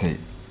capacity,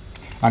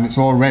 and it's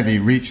already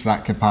reached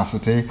that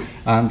capacity,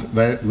 and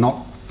they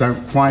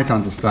don't quite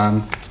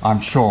understand,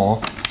 I'm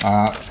sure,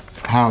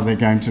 how they're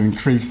going to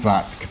increase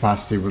that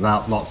capacity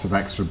without lots of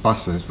extra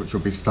buses, which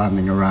will be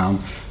standing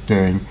around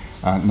doing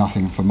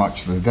nothing for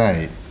much of the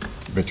day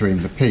between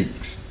the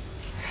peaks.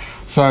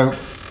 So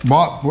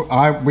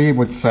what we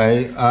would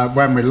say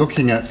when we're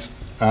looking at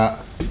a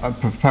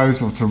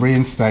proposal to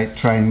reinstate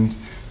trains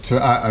to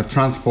a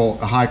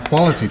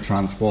high-quality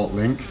transport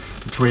link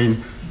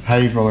between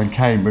Haverhill and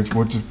Cambridge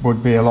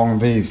would be along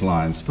these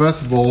lines.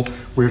 First of all,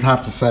 we would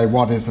have to say,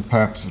 what is the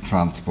purpose of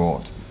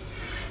transport?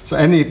 So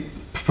any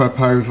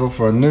proposal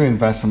for a new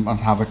investment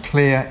must have a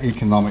clear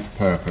economic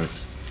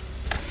purpose,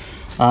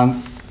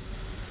 and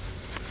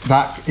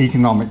that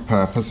economic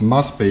purpose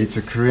must be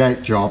to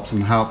create jobs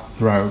and help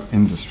grow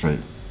industry.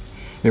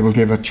 It will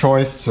give a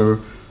choice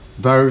to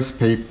those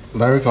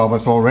of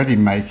us already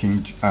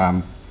making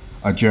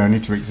a journey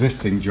to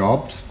existing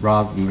jobs.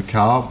 Rather than the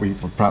car, we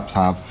would perhaps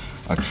have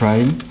a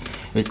train.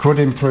 It could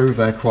improve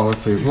their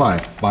quality of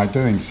life by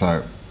doing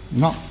so.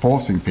 Not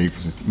forcing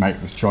people to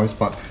make this choice,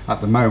 but at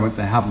the moment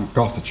they haven't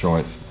got a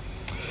choice.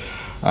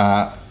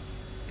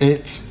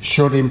 It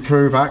should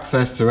improve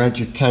access to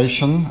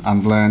education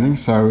and learning,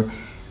 so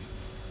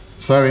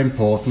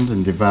important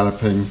in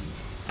developing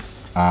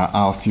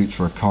our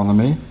future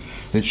economy.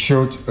 It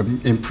should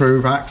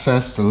improve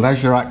access to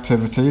leisure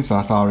activities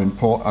that are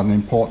an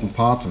important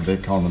part of the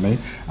economy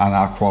and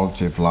our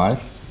quality of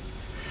life.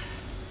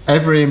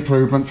 Every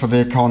improvement for the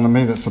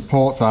economy that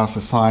supports our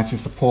society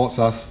supports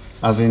us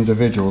as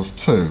individuals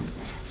too.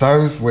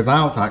 Those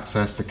without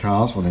access to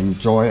cars will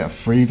enjoy a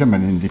freedom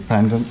and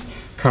independence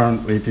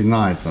currently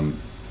denied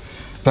them.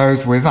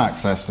 Those with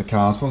access to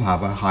cars will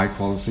have a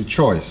high-quality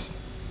choice.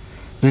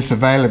 This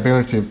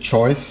availability of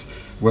choice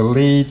will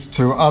lead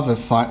to other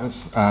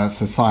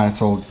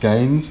societal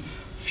gains: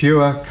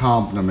 fewer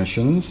carbon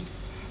emissions,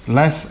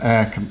 less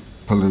air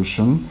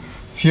pollution,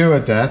 fewer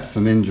deaths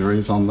and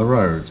injuries on the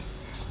road.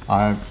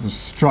 I was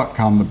struck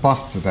on the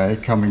bus today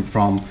coming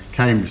from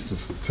Cambridge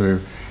to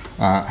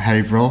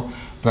Haverhill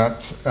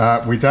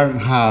that we don't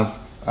have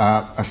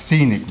a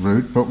scenic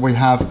route, but we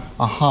have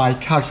a high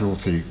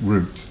casualty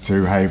route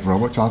to Haverhill,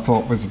 which I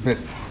thought was a bit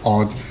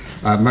odd.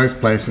 Most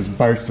places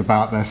boast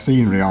about their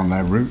scenery on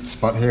their routes,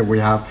 but here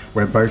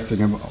we're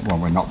boasting, well,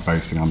 we're not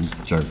boasting, I'm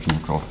joking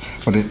of course,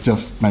 but it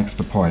just makes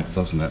the point,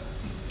 doesn't it?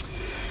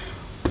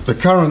 The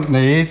current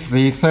needs,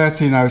 the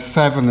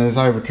 1307 is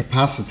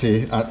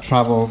overcapacity at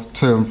travel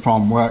to and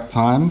from work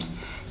times.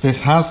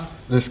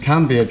 This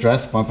can be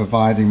addressed by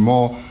providing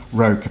more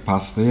road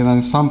capacity, and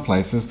in some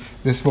places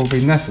this will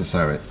be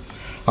necessary.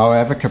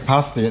 However,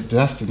 capacity at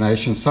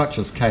destinations such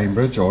as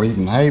Cambridge or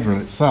even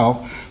Haverhill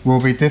itself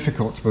will be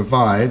difficult to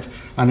provide,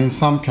 and in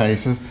some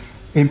cases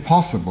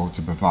impossible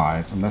to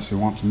provide, unless we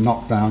want to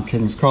knock down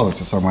King's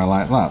College or somewhere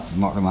like that. It's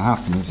not going to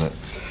happen, is it?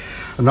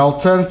 An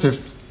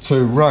alternative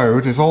to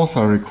road is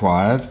also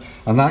required,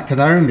 and that can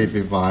only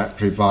be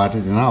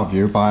provided, in our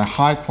view, by a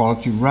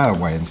high-quality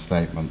railway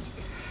instatement.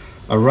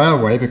 A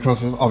railway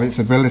because of its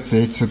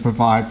ability to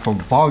provide for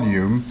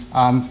volume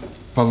and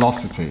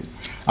velocity.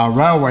 Our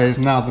railway is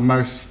now the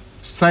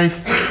most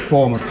safe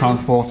form of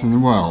transport in the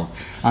world,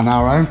 and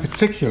our own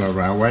particular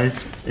railway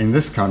in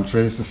this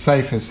country is the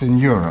safest in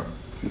Europe.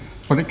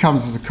 But it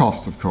comes at a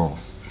cost, of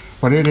course.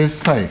 But it is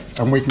safe,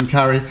 and we can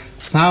carry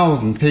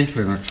 1,000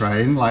 people in a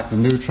train, like the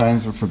new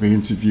trains which will be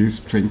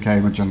introduced between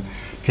Cambridge and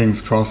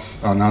King's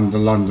Cross and under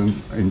London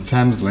in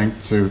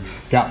Thameslink to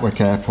Gatwick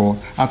Airport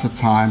at a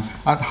time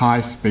at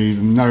high speed,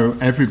 and know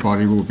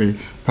everybody will be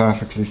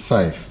perfectly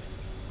safe.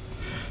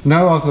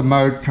 No other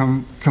mode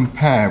can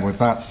compare with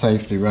that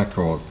safety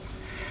record.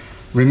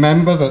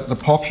 Remember that the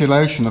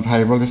population of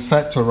Haverhill is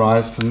set to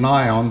rise to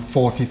nigh on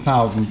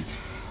 40,000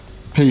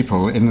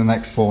 people in the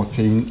next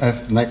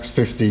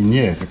 15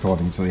 years,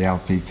 according to the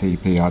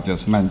LTTP I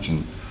just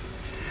mentioned.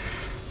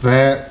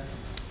 There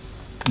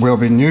will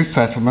be new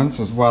settlements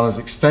as well as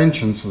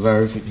extensions to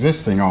those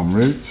existing en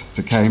route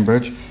to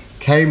Cambridge.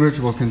 Cambridge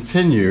will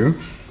continue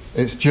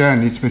its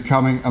journey to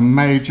becoming a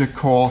major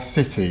core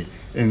city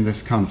in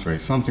this country,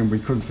 something we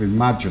couldn't have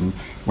imagined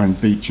when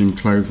Beeching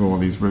closed all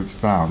these routes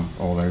down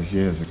all those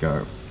years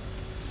ago.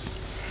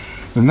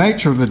 The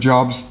nature of the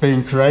jobs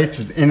being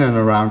created in and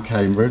around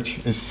Cambridge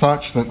is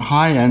such that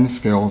high-end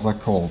skills are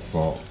called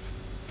for.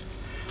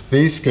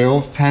 These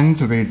skills tend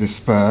to be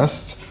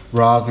dispersed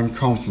rather than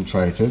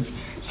concentrated,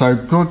 so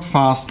good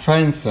fast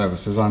train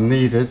services are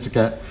needed to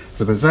get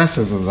the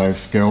possessors of those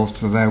skills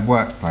to their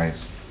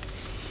workplace.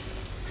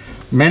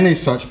 Many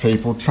such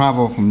people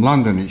travel from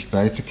London each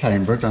day to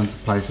Cambridge and to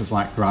places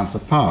like Granta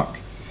Park,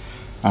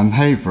 and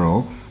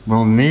Haverhill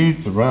will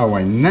need the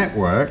railway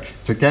network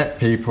to get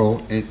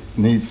people it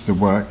needs to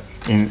work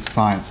in its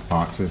science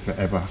parks if it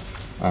ever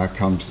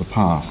comes to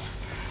pass.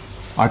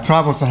 I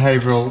travelled to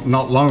Haverhill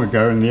not long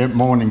ago in the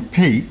morning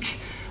peak,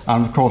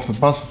 and of course the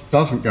bus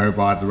doesn't go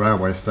by the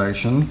railway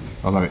station,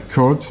 although it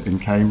could in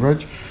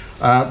Cambridge,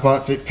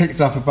 but it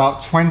picked up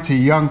about 20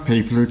 young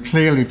people who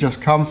clearly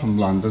just come from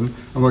London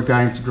and were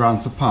going to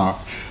Granta Park.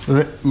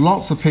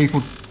 Lots of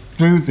people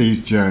do these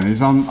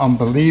journeys,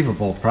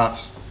 unbelievable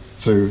perhaps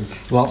to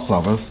lots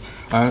of us,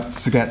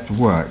 to get to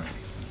work.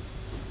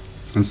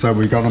 And so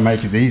we've got to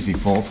make it easy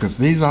for it, because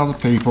these are the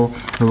people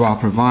who are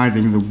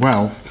providing the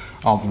wealth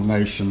of the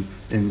nation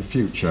in the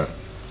future.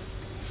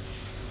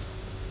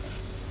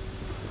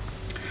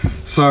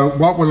 So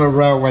what will a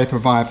railway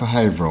provide for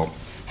Haverhill?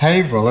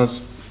 Haverhill,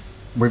 as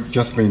we've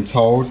just been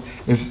told,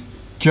 is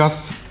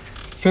just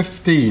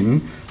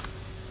 15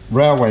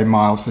 railway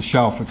miles to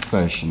Shelford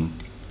Station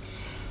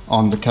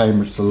on the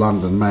Cambridge to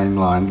London main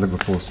line,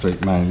 Liverpool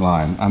Street main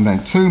line, and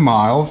then 2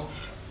 miles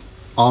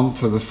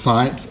onto the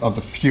site of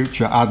the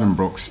future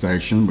Addenbrooke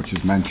station, which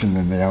is mentioned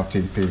in the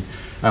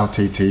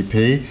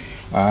LTTP,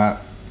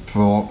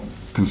 for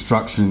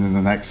construction in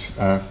the next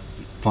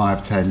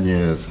 5-10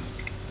 years.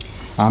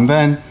 And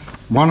then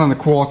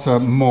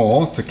 1.25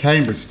 more to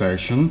Cambridge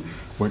Station,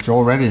 which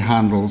already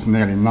handles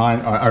nearly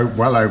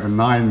well over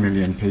 9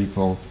 million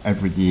people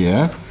every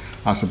year.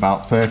 That's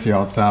about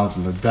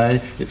 30,000 a day.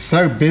 It's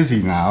so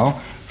busy now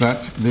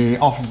that the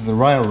Office of the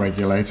Rail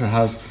Regulator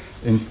has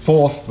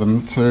enforced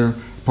them to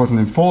put an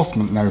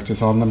enforcement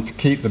notice on them to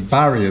keep the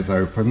barriers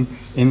open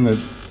in the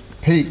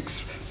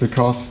peaks,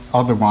 because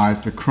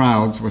otherwise the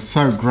crowds were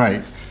so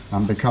great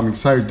and becoming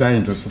so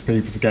dangerous for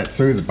people to get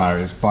through the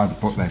barriers by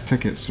put their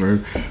tickets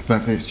through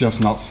that it's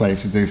just not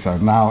safe to do so.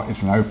 Now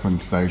it's an open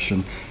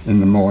station in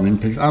the morning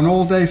peaks and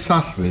all day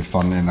Saturday,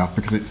 funnily enough,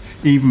 because it's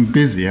even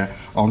busier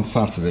on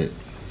Saturday.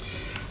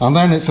 And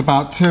then it's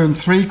about 2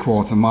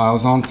 3/4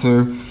 miles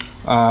onto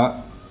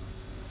the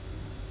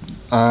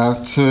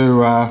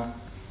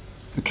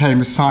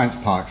Cambridge Science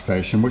Park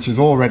station, which is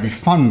already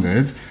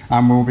funded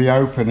and will be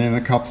open in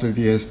a couple of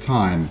years'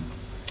 time.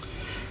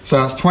 So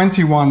that's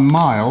 21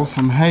 miles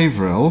from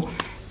Haverhill,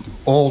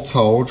 all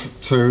told,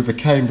 to the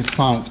Cambridge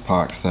Science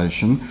Park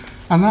station.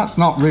 And that's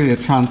not really a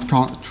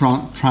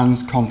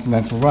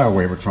transcontinental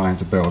railway we're trying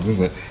to build, is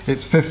it?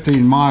 It's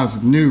 15 miles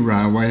of new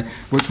railway,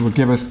 which will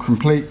give us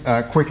complete,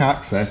 quick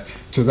access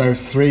to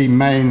those 3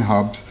 main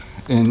hubs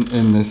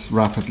in this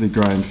rapidly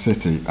growing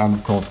city, and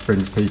of course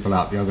brings people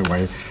out the other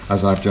way,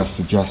 as I've just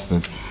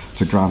suggested,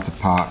 to Granta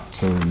Park,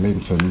 to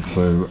Linton,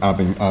 to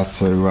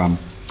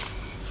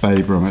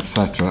Babraham,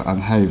 etc.,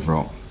 and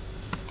Haverhill.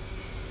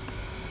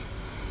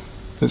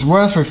 It's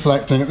worth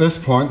reflecting at this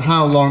point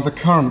how long the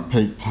current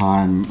peak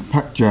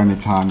journey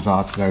times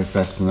are to those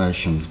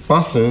destinations.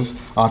 Buses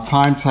are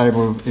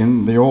timetabled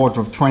in the order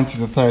of 20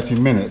 to 30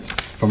 minutes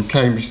from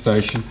Cambridge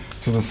Station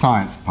to the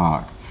Science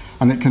Park,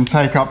 and it can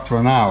take up to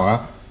an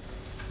hour,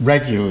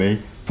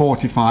 regularly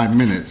 45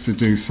 minutes to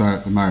do so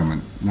at the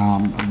moment. Now,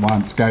 while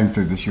I'm going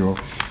through this,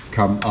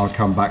 I'll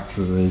come back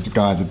to the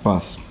guided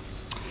bus.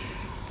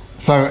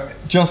 So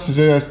just to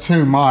do those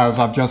 2 miles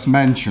I've just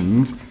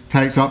mentioned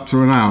takes up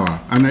to an hour,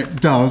 and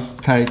it does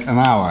take an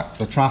hour.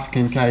 The traffic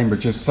in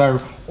Cambridge is so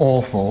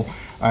awful,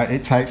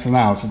 it takes an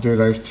hour to do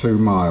those 2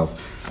 miles.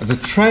 The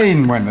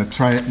train, when the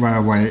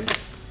railway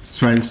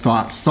train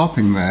starts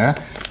stopping there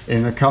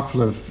in a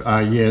couple of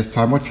years'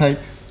 time, will take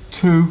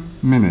 2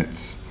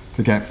 minutes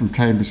to get from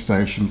Cambridge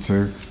Station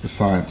to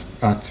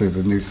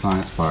the new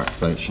Science Park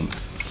station.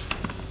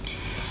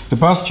 The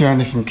bus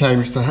journey from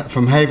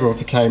Haverhill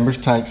to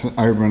Cambridge takes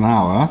over an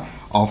hour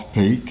off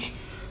peak,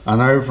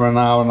 and over an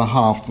hour and a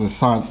half to the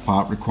Science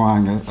Park,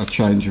 requiring a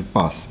change of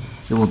bus.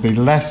 It will be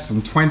less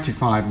than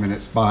 25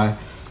 minutes by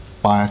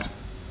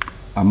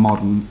a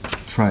modern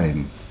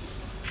train.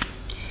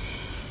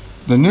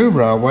 The new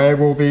railway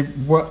will be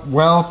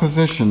well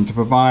positioned to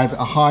provide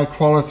a high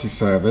quality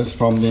service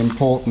from the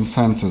important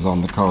centres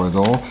on the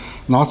corridor,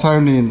 not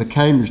only in the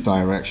Cambridge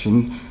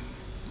direction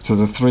to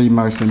the 3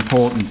 most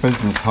important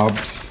business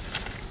hubs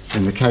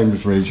in the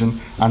Cambridge region,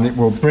 and it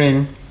will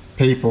bring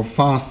people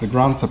fast to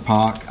Granta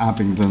Park,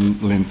 Abingdon,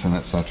 Linton,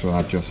 etc.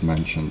 I've just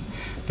mentioned.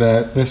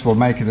 This will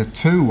make it a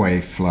 2-way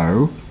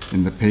flow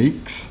in the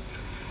peaks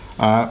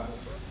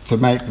to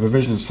make the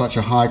provision of such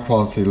a high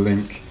quality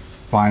link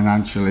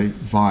financially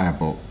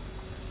viable.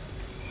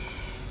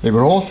 It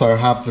will also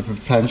have the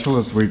potential,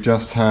 as we've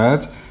just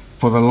heard,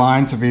 for the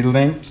line to be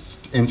linked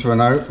into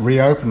a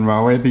reopened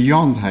railway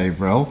beyond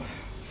Haverhill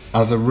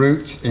as a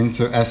route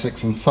into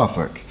Essex and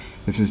Suffolk.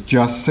 This is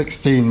just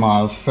 16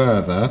 miles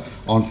further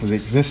onto the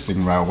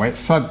existing railway at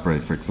Sudbury,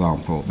 for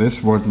example.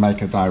 This would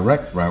make a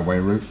direct railway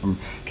route from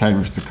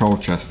Cambridge to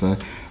Colchester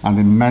and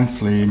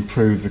immensely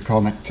improve the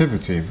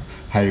connectivity of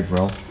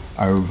Haverhill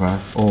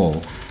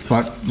overall.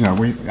 But you know,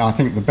 I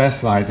think the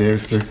best idea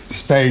is to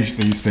stage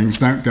these things.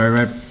 Don't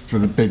go for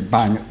the big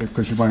bang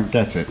because you won't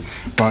get it.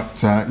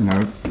 But you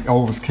know,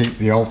 always keep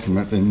the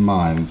ultimate in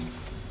mind.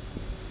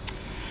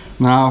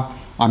 Now,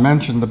 I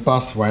mentioned the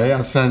busway.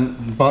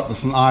 But the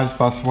St Ives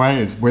busway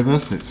is with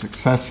us. It's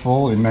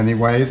successful in many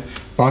ways,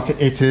 but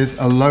it is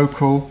a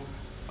local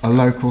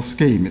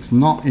scheme. It's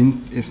not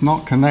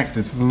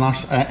connected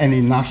to any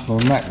national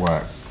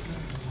network.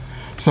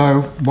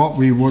 So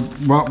we're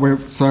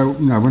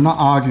not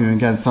arguing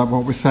against that.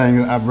 What we're saying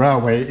is that a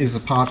railway is a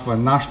part of a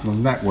national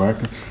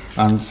network,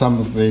 and some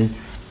of the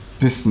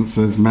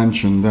distances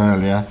mentioned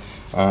earlier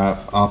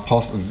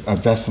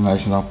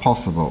destinations are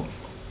possible.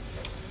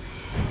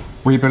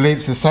 We believe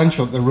it's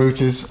essential that the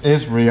route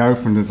is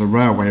reopened as a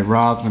railway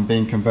rather than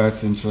being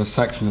converted into a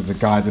section of the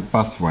guided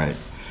busway.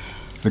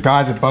 The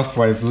guided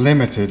busway is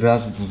limited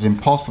as it is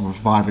impossible to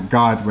provide a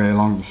guideway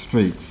along the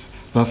streets.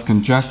 Thus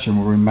congestion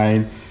will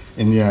remain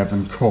in the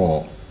urban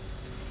core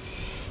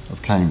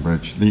of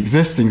Cambridge. The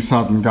existing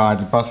southern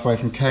guided busway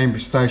from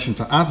Cambridge Station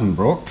to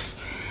Addenbrooks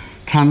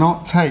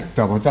cannot take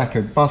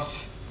double-decker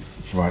bus,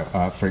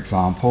 for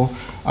example,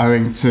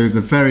 owing to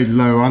the very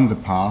low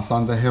underpass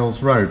under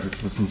Hills Road,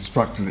 which was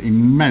constructed at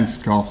immense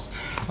cost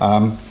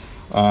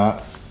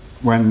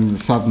when the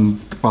southern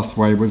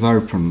busway was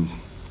opened.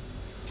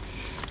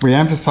 We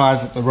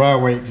emphasise that the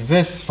railway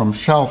exists from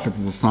Shelford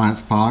to the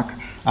Science Park,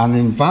 an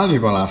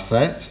invaluable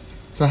asset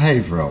to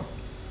Haverhill.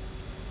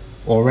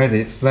 Already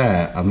it's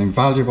there, an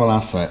invaluable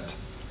asset,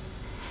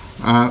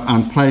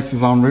 and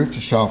places en route to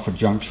Shelford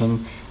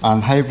Junction,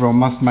 and Haverhill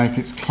must make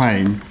its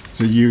claim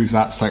to use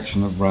that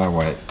section of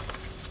railway.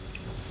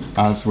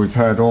 As we've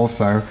heard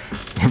also,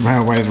 the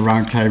railways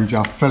around Cambridge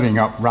are filling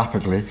up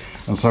rapidly,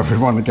 and so we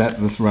want to get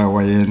this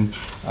railway in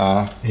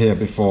here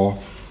before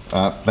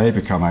they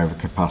become over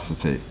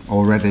capacity.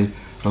 Already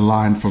the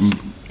line from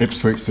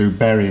Ipswich to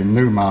Bury and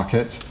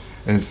Newmarket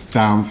is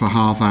down for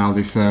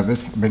half-hourly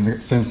service. I mean,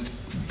 since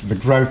the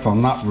growth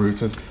on that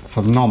route is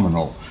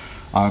phenomenal.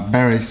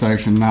 Bury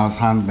Station now is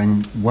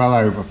handling well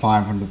over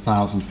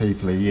 500,000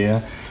 people a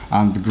year,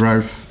 and the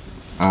growth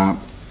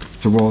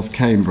towards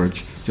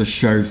Cambridge just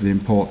shows the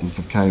importance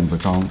of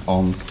Cambridge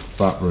on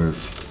that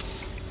route.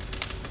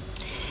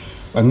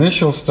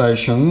 Initial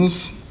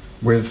stations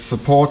with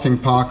supporting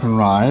park and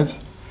ride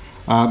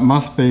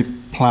must be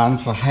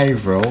planned for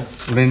Haverhill,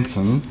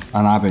 Linton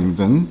and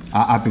Abington,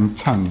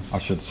 I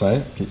should say,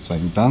 I keep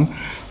saying done,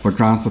 for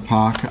Granter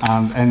Park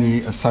and any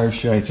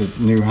associated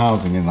new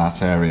housing in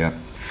that area.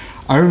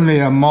 Only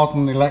a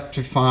modern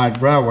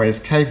electrified railway is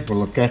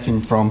capable of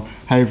getting from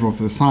Haverhill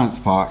to the Science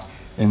Park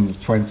in the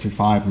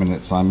 25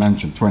 minutes I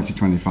mentioned,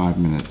 20-25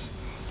 minutes,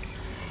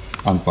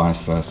 and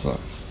vice versa.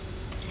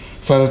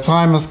 So the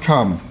time has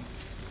come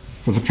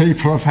for the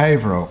people of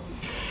Haverhill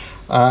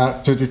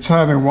to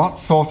determine what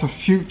sort of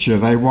future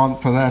they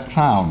want for their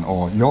town,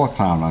 or your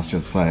town I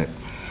should say.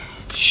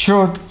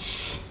 Should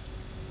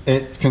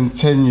you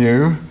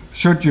continue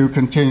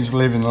to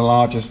live in the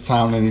largest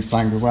town in East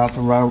Anglia without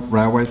a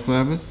railway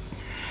service?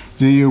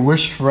 Do you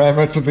wish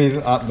forever to be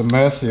at the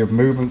mercy of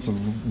movements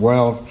of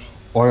world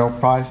oil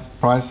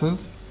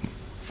prices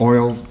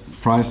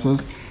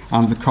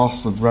and the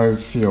cost of road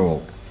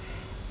fuel?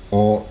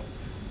 Or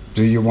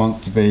do you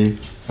want to be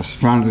a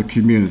stranded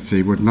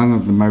community with none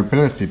of the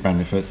mobility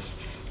benefits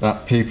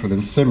that people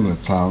in similar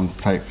towns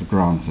take for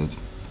granted?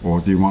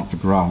 Or do you want to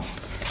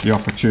grasp the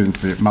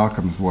opportunity that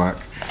Malcolm's work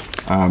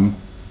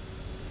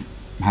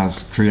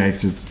has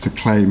created to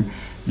claim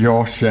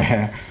your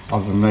share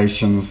of the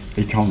nation's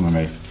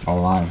economy?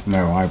 Oh, I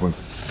know I would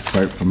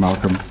vote for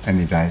Malcolm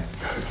any day.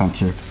 Thank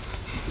you.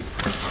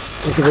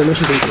 Thank you very much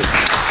indeed.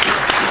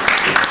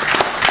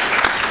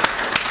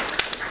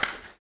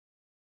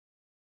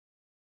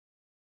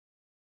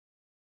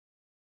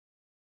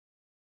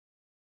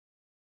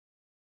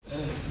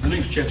 The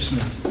name's Jeff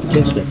Smith.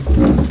 Jeff Smith.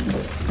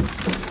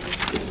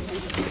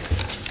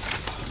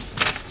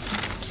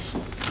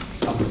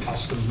 I'm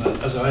accustomed,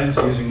 as I am,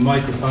 to using a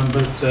microphone,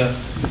 but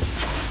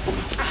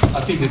I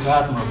think it's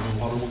admirable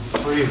what all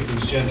three of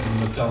these gentlemen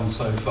have done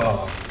so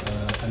far,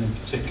 and in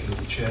particular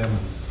the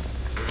chairman.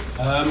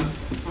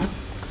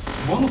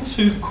 One or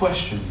two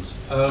questions.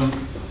 Well,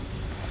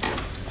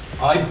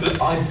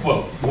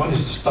 one is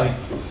a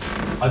statement.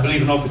 I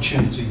believe an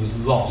opportunity was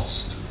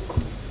lost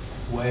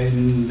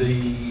when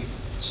the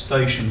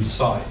station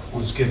site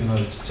was given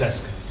over to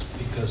Tesco's,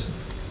 because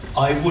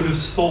I would have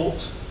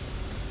thought,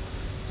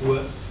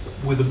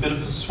 with a bit of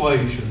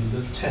persuasion,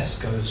 that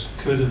Tesco's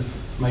could have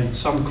made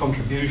some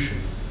contribution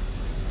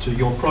to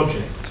your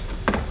project.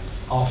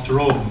 After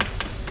all,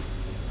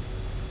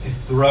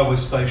 if the railway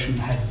station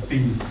had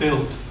been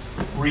built,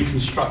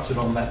 reconstructed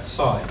on that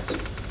site,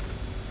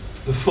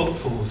 the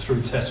footfall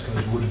through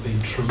Tesco's would have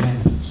been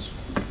tremendous.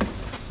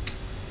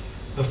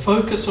 The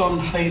focus on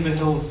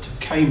Haverhill to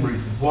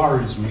Cambridge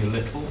worries me a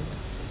little,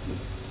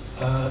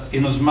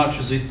 in as much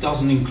as it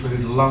doesn't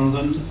include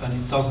London and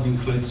it doesn't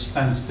include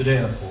Stansted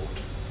Airport.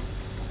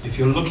 If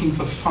you're looking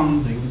for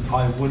funding,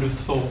 I would have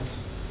thought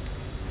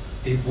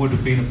it would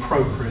have been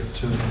appropriate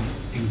to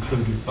have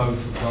included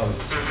both of those.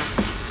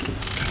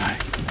 Can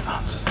I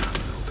answer that a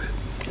little bit?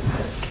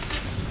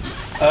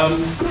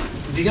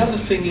 The other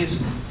thing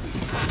is,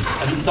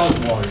 and it does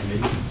worry me,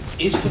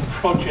 is the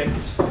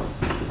project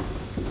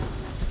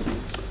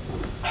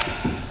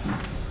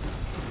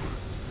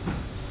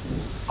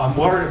I'm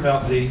worried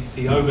about the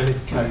overhead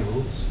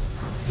cables,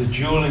 the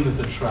dualling of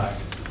the track.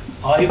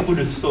 I would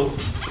have thought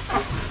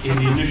in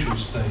the initial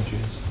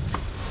stages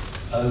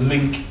a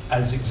link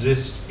as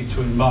exists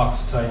between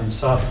Markstay and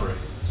Sudbury,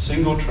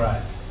 single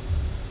track,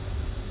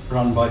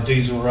 run by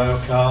diesel rail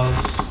cars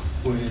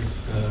with,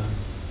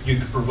 you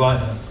could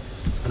provide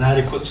an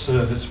adequate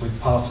service with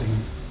passing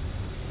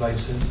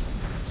places.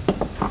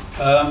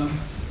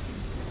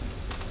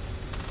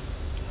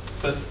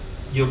 But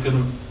you're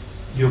going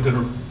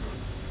to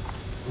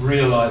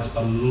realise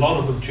a lot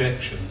of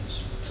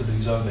objections to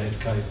these overhead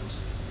cables,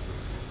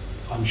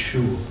 I'm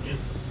sure,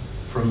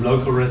 from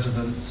local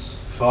residents,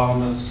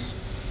 farmers.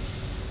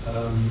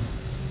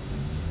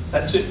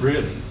 That's it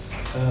really.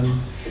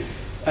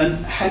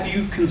 And have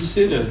you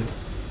considered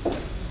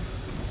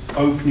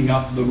opening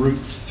up the route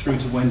through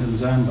to Wendon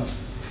Zambo?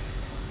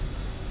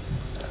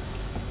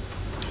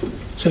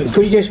 So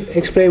could you just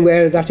explain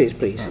where that is,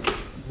 please?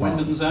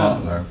 Wendon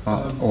Zambo.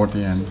 Or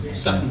the end.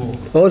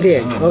 Oh, the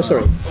end. Oh,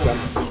 sorry.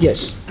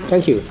 Yes.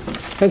 Thank you.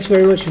 Thanks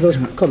very much for those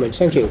comments.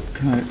 Thank you.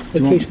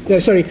 Please,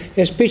 sorry.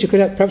 Yes, Peter,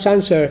 could I perhaps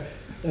answer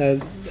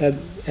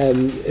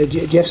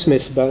Jeff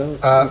Smith about?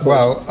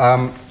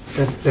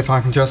 If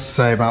I can just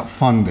say about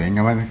funding,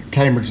 I mean,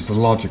 Cambridge is a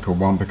logical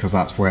one because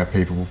that's where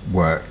people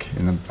work,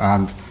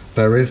 and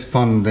there is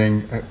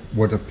funding. It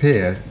would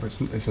appear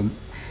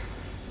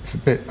it's a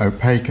bit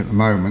opaque at the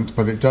moment,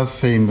 but it does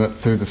seem that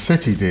through the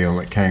city deal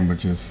that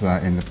Cambridge is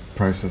in the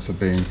process of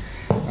being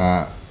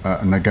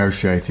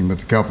negotiating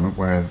with the government,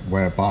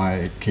 whereby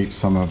it keeps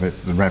some of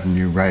the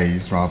revenue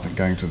raised rather than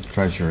going to the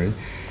Treasury.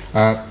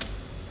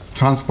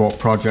 Transport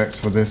projects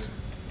for this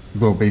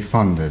will be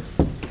funded.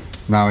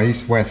 Now,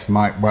 East-West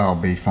might well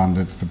be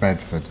funded to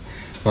Bedford,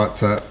 but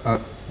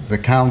the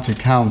county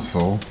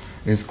council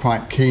is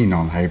quite keen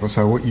on Haverhill.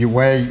 So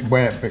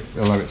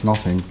although it's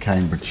not in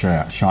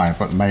Cambridgeshire,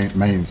 but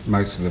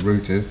most of the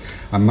route is,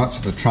 and much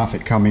of the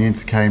traffic coming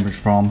into Cambridge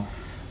from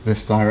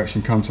this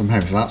direction comes from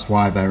Haverhill. So that's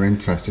why they're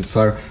interested.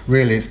 So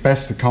really, it's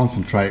best to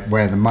concentrate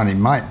where the money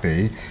might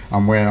be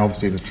and where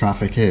obviously the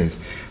traffic is.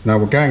 Now,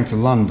 we're going to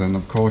London.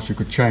 Of course, you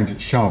could change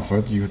at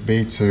Shelford. You'd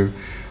be to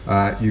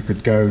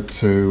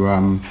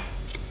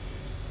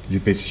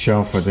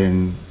Shelford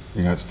in,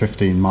 it's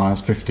 15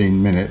 miles,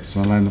 15 minutes,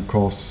 and then of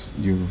course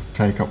you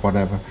take up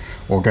whatever,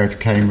 or go to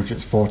Cambridge,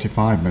 it's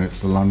 45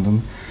 minutes to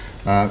London.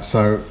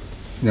 So,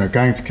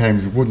 going to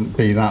Cambridge wouldn't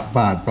be that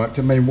bad, but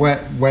I mean,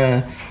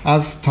 where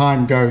as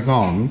time goes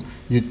on,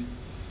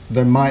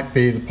 there might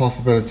be the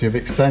possibility of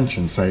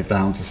extension, say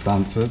down to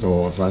Stansted,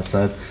 or as I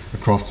said,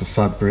 across to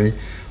Sudbury,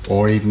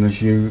 or even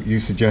as you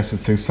suggested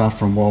through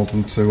Saffron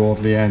Walden to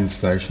Audley End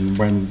Station,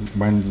 when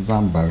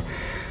Zambo.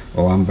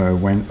 Or Ambo, I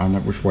don't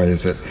know which way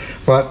is it.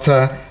 But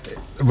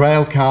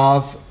rail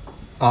cars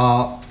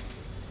are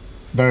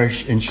very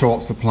in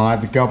short supply.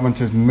 The government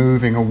is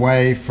moving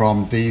away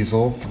from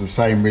diesel for the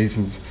same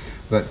reasons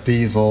that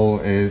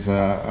diesel is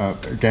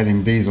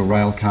getting diesel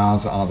rail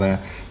cars. Are there,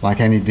 like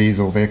any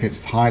diesel vehicle,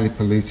 it's highly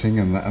polluting,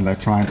 and they're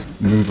trying to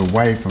move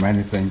away from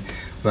anything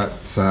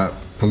that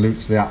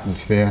pollutes the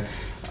atmosphere,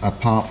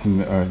 apart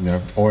from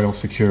oil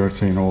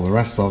security and all the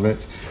rest of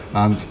it.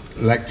 And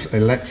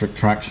electric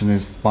traction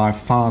is by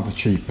far the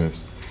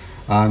cheapest.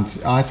 And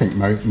I think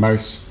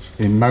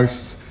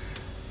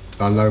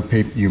although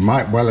you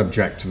might well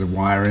object to the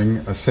wiring,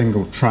 a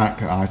single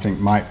track I think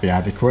might be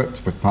adequate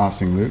with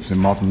passing loops. In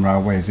modern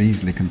railways,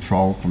 easily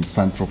controlled from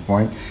central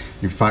point.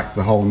 In fact,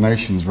 the whole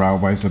nation's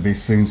railways will be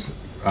soon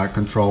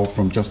controlled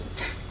from just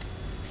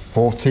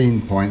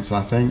 14 points,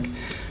 I think.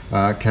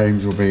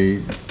 Cambridge will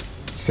be,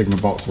 signal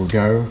box will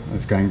go,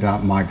 it's going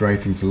down,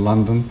 migrating to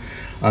London,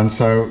 and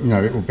so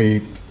it will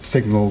be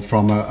signalled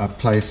from a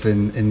place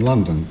in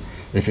London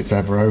if it's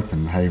ever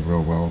open.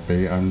 Haverhill will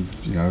be, and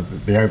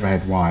the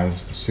overhead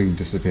wires will soon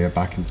disappear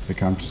back into the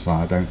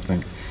countryside. I don't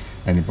think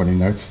anybody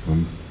noticed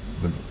them.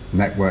 The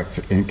network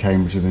in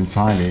Cambridge is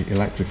entirely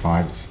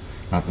electrified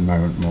at the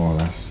moment, more or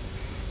less.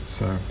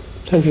 So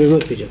thank you very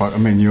much, Peter. But I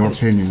mean, your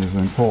opinion is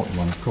an important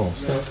one, of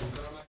course.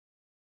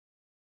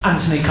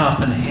 Anthony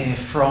Carpenter here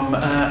from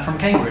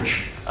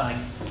Cambridge. I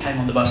came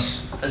on the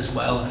bus as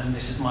well, and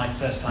this is my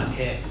first time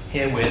here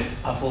with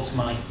Puffles,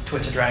 my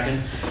Twitter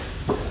dragon,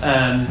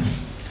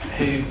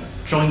 who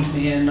joined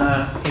me in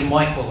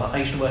Whitehall. I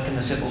used to work in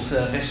the civil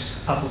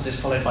service. Puffles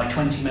is followed by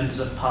 20 members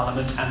of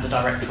Parliament and the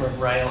Director of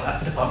Rail at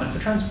the Department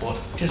for Transport,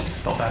 which is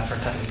not bad for a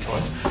cuddly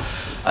toy.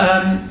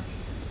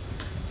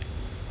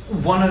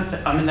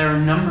 There are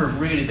a number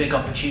of really big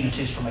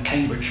opportunities from a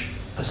Cambridge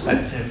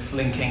perspective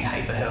linking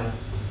Haverhill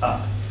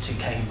up to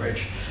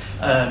Cambridge.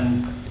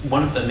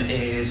 One of them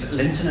is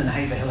Linton and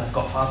Haverhill have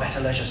got far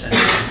better leisure centres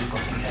than we've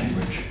got in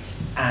Cambridge,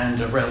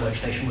 and a railway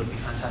station would be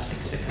fantastic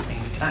because it could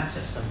mean we could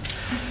access them.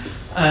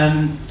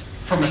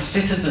 From a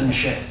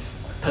citizenship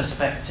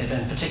perspective,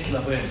 in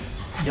particular with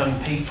young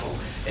people,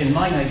 in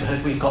my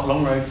neighbourhood we've got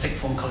Long Road Sixth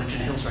Form College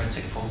and Hills Road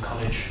Sixth Form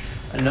College.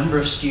 A number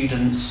of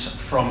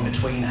students from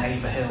between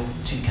Haverhill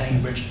to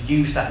Cambridge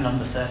use that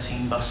number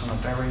 13 bus on a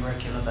very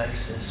regular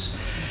basis.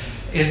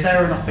 Is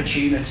there an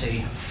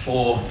opportunity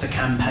for the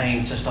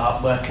campaign to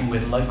start working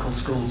with local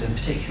schools, in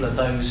particular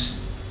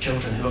those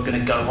children who are going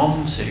to go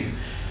on to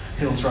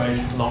Hills Road,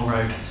 Long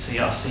Road,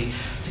 CRC,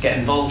 to get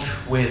involved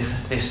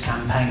with this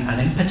campaign, and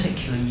in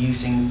particular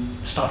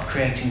start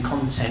creating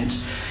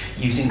content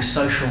using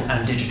social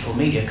and digital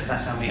media, because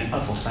that's how me and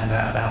Puffles found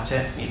out about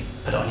it. You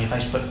put it on your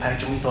Facebook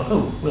page and we thought,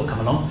 oh, we'll come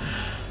along.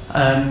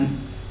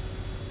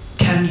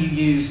 Can you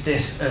use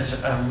this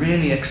as a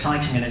really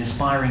exciting and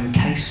inspiring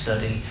case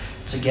study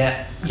to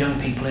get young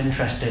people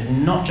interested,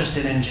 not just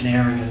in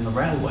engineering and the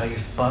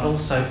railways, but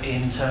also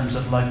in terms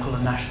of local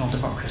and national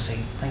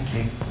democracy? Thank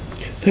you.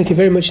 Thank you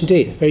very much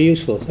indeed. Very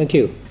useful. Thank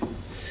you.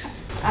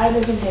 I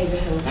live in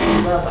Haverhill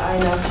as well, but I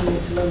now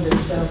commute to London,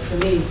 so for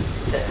me,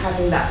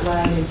 having that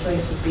line in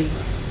place would be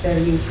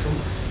very useful.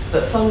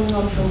 But following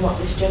on from what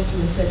this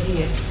gentleman said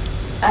here,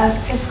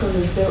 as Tesco's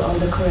is built on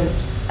the current,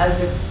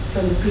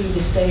 from the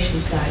previous station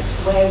site,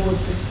 where would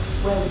the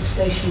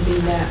station be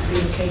now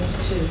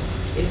relocated to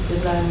if the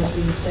line was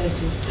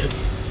reinstated?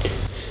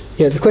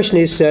 Yeah, the question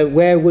is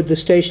where would the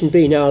station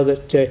be now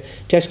that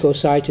Tesco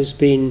site has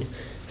been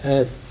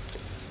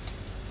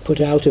put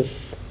out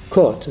of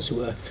court, as it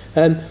were?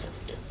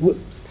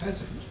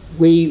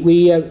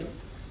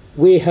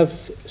 We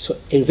have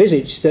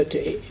envisaged that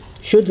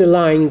should the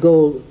line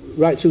go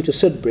right through to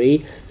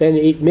Sudbury, then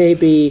it may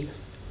be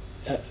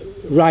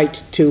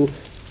right to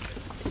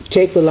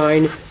take the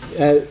line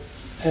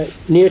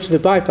near to the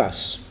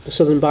bypass, the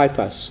southern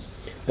bypass,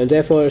 and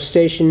therefore a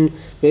station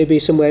may be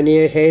somewhere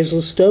near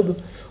Hazelstub,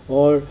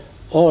 or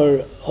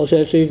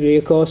alternatively,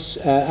 of course,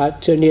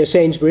 near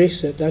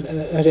Sainsbury's at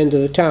that end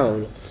of the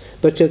town.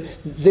 But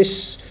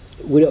this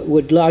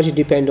would largely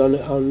depend on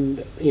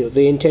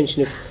the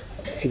intention of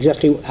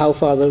exactly how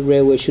far the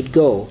railway should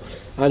go,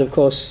 and of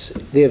course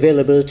the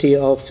availability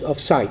of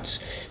sites.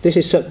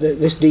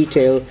 This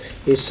detail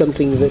is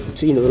something that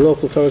the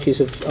local authorities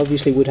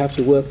obviously would have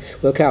to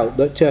work out.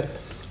 But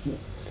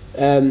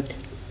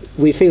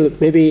we feel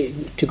that maybe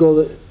to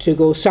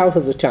go south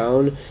of the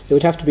town, there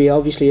would have to be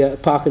obviously a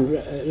park and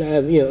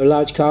a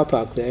large car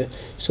park there,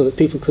 so that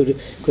people could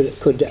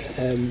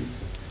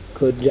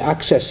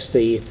access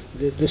the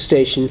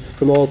station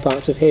from all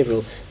parts of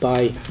Haverhill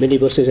by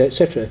minibuses,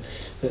 etc.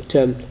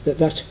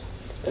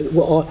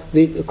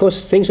 Of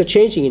course, things are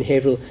changing in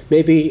Haverhill.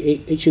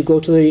 Maybe it should go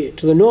to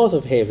the north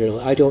of Haverhill.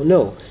 I don't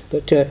know,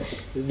 but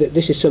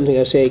this is something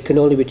I say can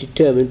only be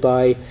determined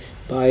by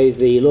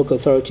the local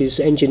authorities,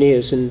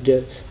 engineers, and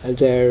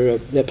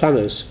their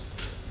planners.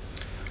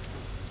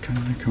 Can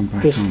I come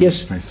back on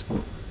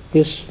Facebook?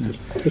 Yes,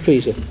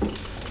 please.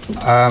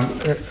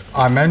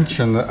 I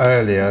mentioned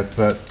earlier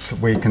that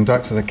we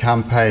conducted a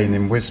campaign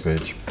in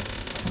Wisbech,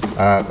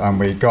 and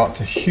we got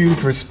a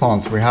huge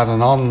response. We had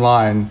an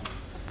online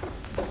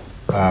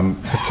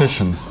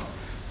petition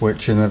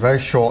which in a very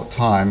short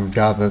time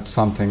gathered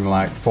something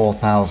like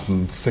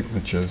 4,000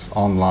 signatures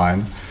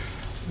online.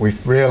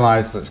 We've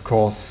realised that, of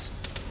course,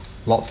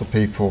 lots of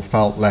people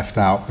felt left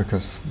out,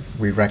 because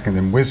we reckon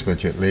in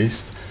Wisbech at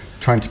least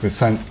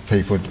 20% of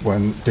people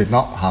did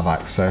not have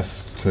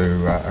access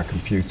to a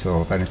computer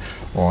or an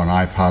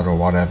iPad or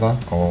whatever,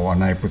 or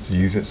unable to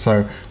use it.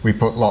 So we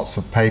put lots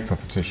of paper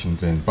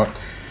petitions in. But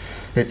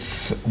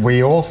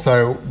we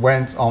also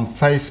went on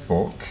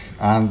Facebook,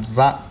 and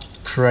that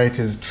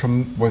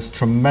was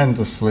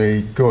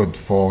tremendously good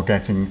for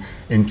getting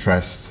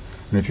interest.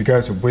 And if you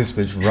go to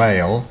Wisbech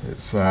Rail,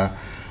 it's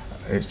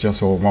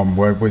just all one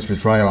word,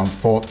 Wisbech Rail, on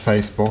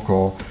Facebook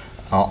or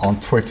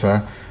on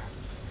Twitter.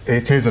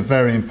 It is a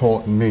very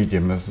important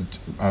medium, as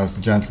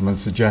the gentleman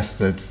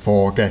suggested,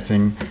 for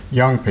getting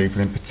young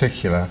people in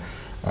particular.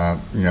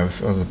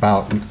 Sort of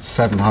about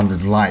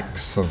 700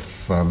 likes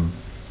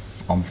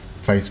on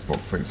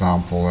Facebook, for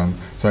example, and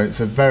so it's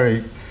a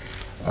very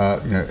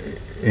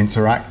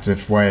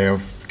interactive way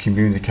of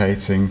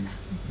communicating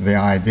the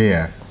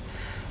idea.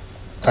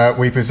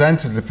 We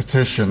presented the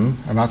petition,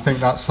 and I think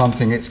that's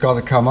something, it's got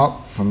to come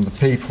up from the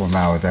people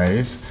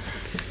nowadays.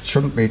 It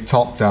shouldn't be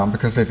top down,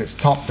 because if it's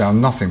top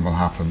down, nothing will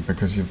happen,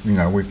 because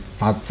we've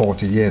had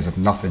 40 years of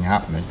nothing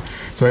happening.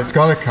 So it's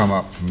got to come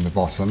up from the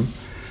bottom.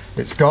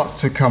 It's got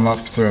to come up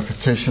through a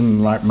petition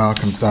like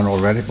Malcolm's done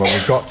already, but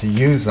we've got to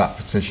use that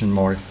petition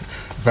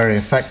very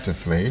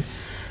effectively.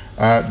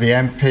 The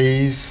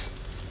MPs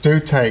do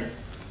take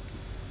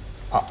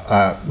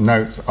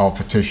note of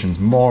petitions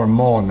more and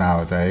more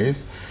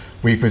nowadays.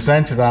 We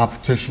presented our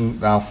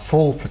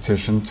full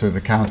petition to the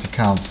county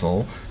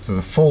council, to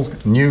the full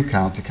new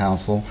county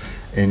council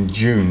in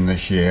June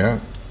this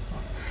year,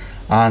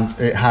 and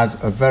it had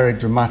a very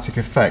dramatic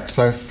effect.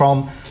 So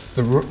from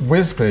the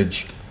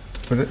Wisbech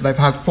but they've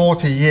had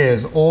 40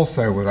 years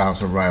also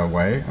without a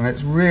railway, and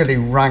it's really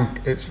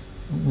rancorous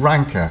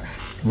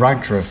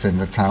in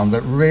the town,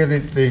 that really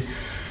the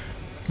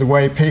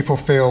way people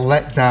feel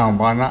let down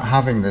by not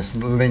having this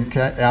link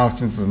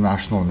out into the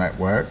national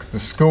network. The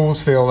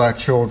schools feel their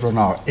children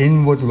are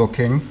inward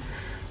looking.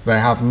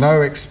 They have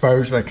no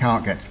exposure. They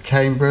can't get to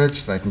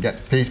Cambridge. They can get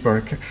to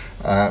Peterborough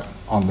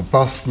on the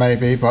bus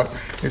maybe, but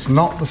it's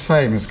not the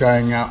same as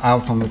going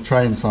out on the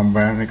train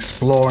somewhere and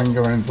exploring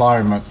your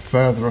environment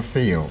further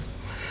afield.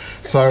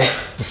 So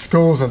the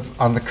schools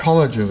and the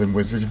colleges in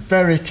Wisbech are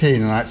very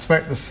keen, and I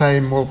expect the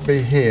same will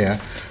be here,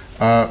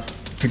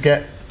 to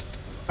get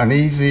an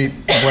easy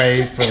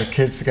way for the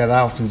kids to get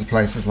out into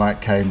places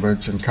like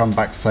Cambridge and come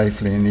back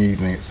safely in the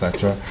evening,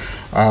 etc.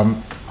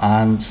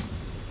 And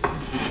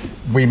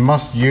we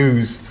must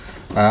use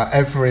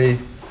every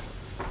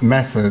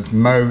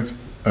mode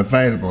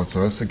available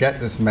to us to get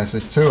this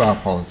message to our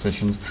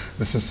politicians.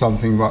 This is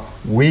something what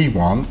we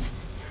want,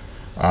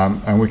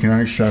 and we can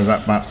only show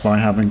that by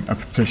having a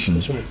petition.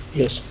 That's right.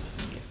 Yes.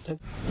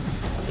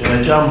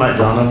 Yeah, John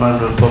McDonald,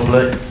 member of the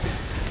public.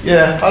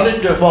 Yeah, I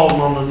lived at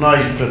Walton on the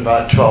Naze for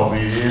about 12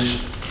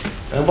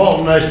 years. And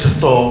Walton Naze to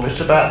Thorpe,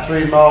 it's about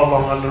 3 miles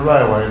long on the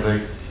railway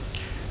link.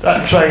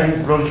 That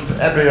train runs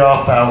every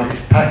half hour,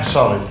 it's packed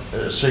solid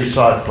at a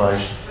seaside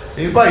place.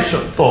 It waits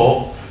up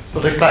Thorpe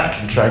for the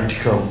Clacton train to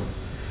come.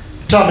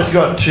 The time it's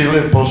got to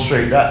Liverpool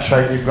Street, that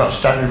train you've got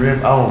standing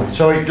room only,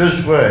 so it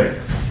does work.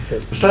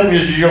 The same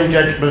as the young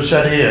gentleman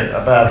said here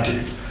about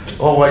it,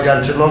 all the way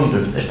down to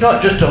London. It's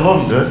not just to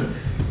London,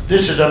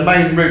 this is the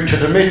main route to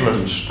the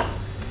Midlands.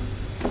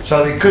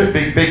 So it could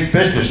be big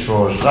business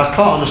for us. I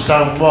can't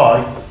understand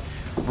why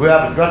we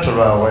haven't got a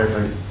railway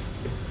thing.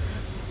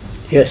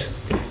 Yes.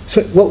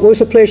 So what was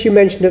the place you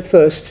mentioned at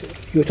first?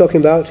 You were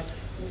talking about?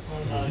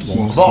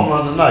 Bottom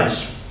on the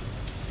Naze.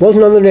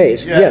 Wasn't on the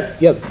Naze? Yeah.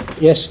 Yep.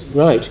 Yes,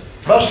 right.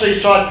 Most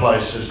seaside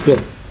places. Yeah.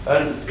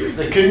 And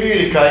they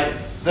communicate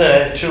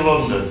there to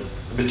London.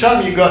 By the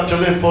time you got to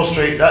Liverpool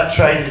Street, that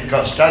train has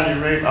got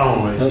standing room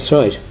only. That's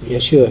right. Yeah,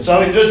 sure.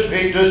 So it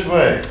does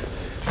work.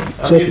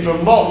 I mean,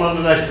 from Bolton on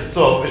the Naze to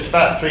Thorpe, it's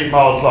about 3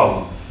 miles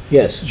long.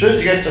 Yes. As soon as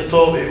you get to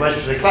Thorpe, it waits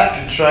for the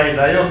Clacton train,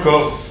 they hook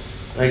up,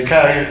 they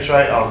carry it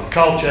straight on.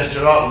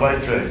 Colchester all the way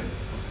through.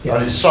 Yeah.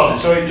 And it's solid,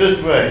 so it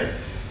does work.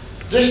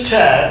 This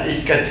town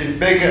is getting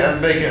bigger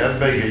and bigger and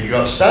bigger. You've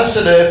got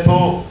Stansted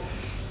Airport,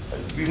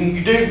 you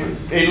can do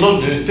in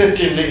London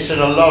 15 minutes in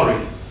a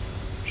lorry.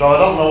 So I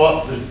don't know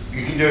what,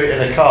 you can do it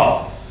in a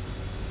car.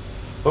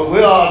 But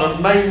we are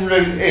the main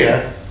route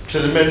here to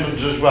the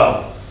Midlands as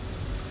well.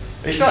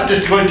 It's not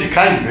just going to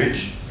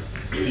Cambridge,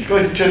 it's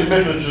going to the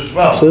Midlands as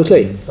well.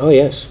 Absolutely. Oh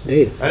yes,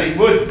 indeed. And it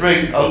would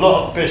bring a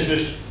lot of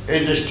business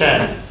in this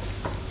town.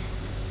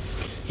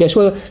 Yes,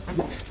 well,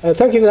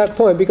 thank you for that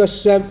point,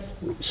 because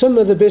some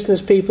of the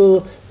business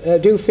people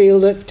do feel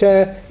that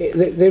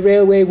the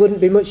railway wouldn't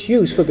be much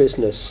use for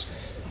business.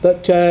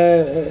 But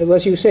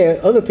as you say,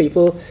 other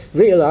people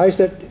realise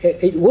that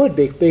it would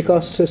be,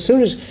 because as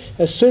soon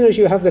as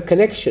you have the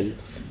connection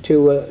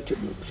to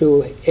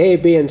A,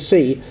 B and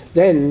C,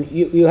 then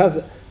you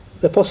have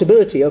the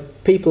possibility of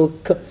people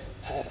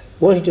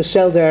wanting to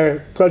sell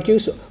their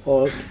produce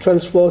or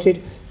transport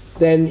it.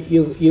 Then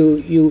you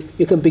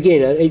can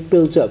begin, and it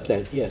builds up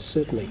then. Yes,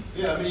 certainly.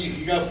 Yeah, I mean, you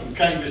can go from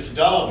Cambridge to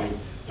Derby,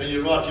 and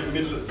you're right in the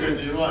middle,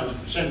 you're right in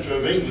the centre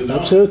of England.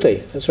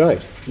 Absolutely, that's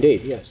right.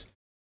 Indeed, yes.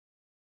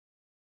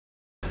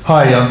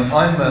 Hi,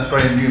 I'm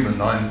Graham Newman.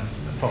 I'm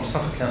from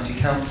Suffolk County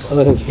Council.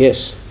 Oh, thank you.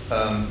 Yes.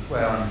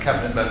 Where I'm a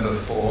cabinet member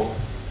for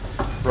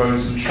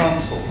roads and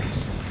transport.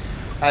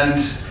 And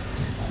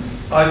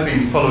I've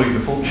been following the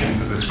fortunes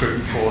of this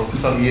group for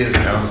some years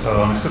now,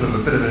 so I'm sort of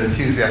a bit of an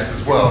enthusiast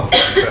as well,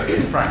 to be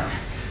perfectly frank.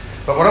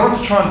 But what I want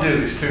to try and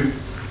do is to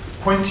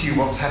point to you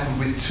what's happened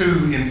with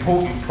 2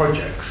 important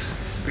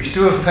projects which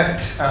do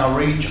affect our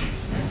region.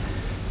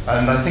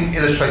 And I think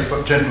illustrates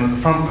what the gentleman at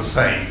the front was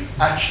saying.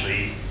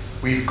 Actually,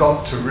 we've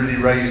got to really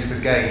raise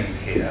the game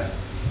here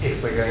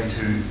if we're going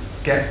to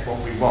get what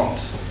we want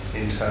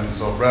in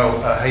terms of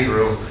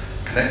Haverhill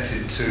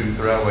connected to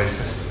the railway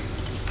system.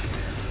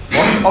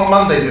 On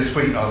Monday this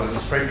week, I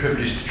was very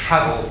privileged to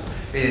travel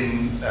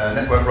in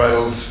Network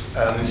Rail's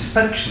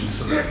inspection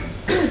saloon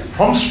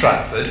from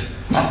Stratford,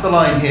 up the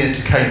line here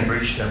to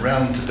Cambridge, then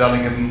round to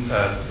Dullingham,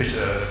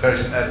 Bury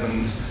St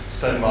Edmunds,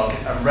 Stone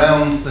Market, and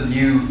round the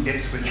new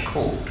Ipswich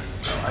Cord.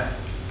 Right?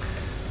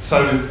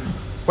 So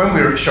when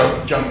we were at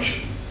Shelford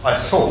Junction, I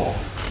saw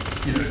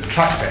the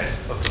trackbed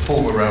of the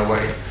former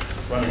railway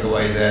running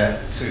away there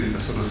to the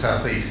sort of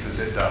southeast as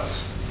it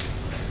does.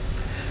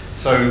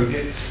 So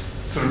it's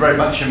sort of very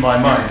much in my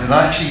mind. And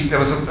actually, there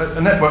was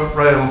a Network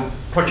Rail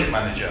project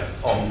manager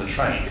on the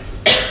train.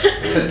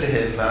 I said to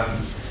him,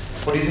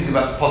 what do you think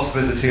about the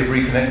possibility of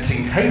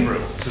reconnecting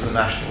Haverhill to the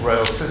national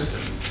rail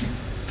system?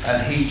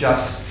 And he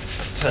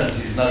just turned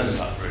his nose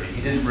up, really.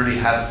 He didn't really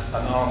have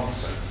an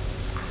answer.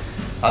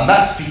 And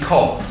that's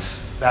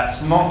because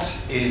that's not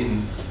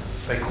in,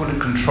 they call it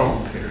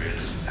control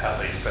periods, how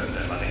they spend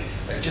their money.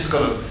 They've just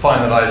got a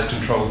finalised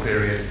control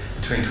period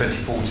between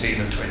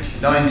 2014 and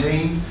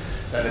 2019.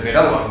 Then there'll be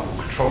another one called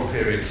Control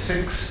Period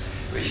 6,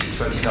 which is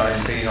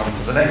 2019 on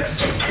for the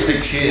next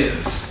 6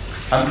 years.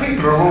 And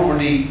people are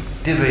already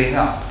divvying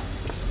up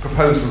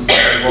proposals that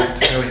they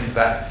want to go into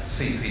that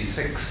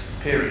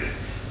CP6 period,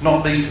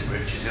 not least of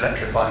which is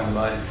electrifying the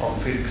line from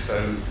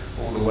Felixstowe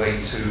all the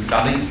way to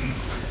Nuneaton.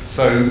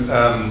 So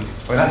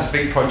well, that's a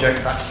big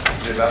project. That's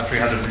probably about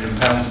 £300 million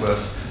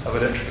worth of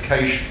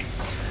electrification.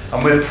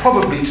 And we're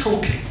probably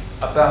talking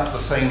about the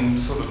same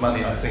sort of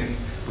money, I think,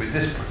 with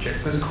this project,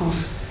 because of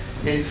course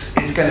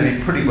it's going to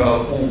be pretty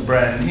well all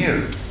brand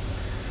new.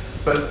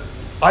 But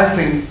I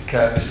think,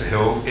 Mr.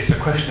 Hill, it's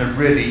a question of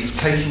really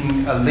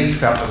taking a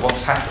leaf out of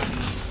what's happened.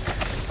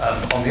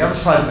 On the other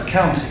side of the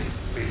county,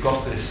 we've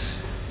got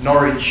this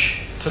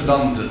Norwich to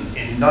London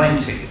in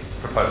 90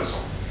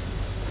 proposal.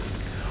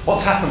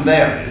 What's happened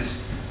there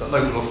is that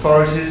local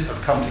authorities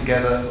have come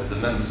together with the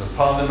members of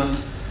Parliament,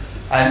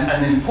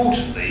 and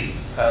importantly,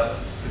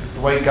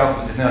 the way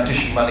government is now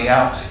dishing money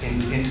out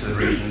into the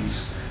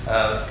regions,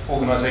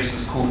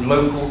 organisations called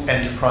local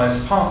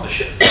enterprise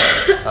partnerships.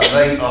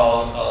 They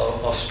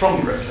are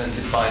strongly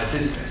represented by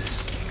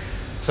business.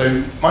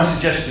 So my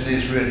suggestion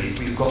is really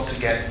we've got to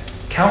get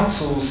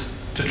councils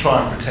to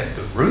try and protect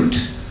the route,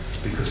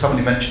 because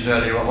somebody mentioned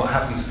earlier on what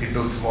happens if we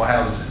build some more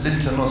houses at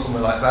Linton or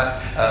somewhere like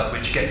that,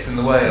 which gets in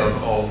the way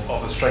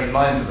of a straight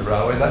line for the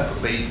railway. That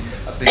would be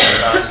a big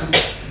embarrassment.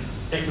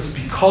 It was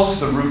because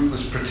the route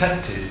was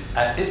protected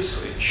at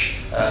Ipswich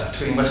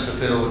between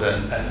Westerfield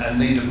and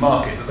Needham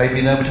Market that they've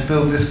been able to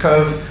build this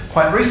curve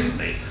quite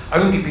recently,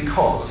 only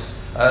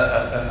because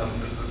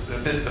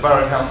the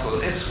Borough Council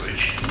at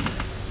Ipswich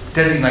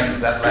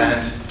designated that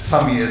land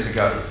some years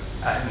ago,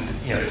 and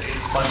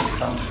it's finally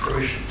come to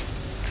fruition.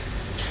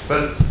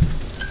 But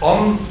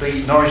on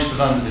the Norwich to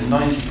London in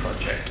 90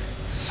 project,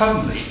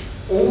 suddenly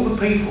all the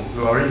people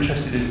who are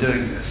interested in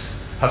doing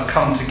this have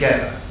come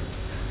together.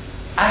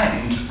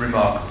 And,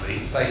 remarkably,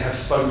 they have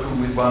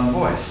spoken with one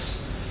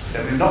voice.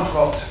 We've not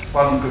got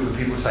one group of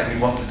people saying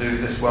we want to do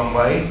this one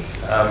way.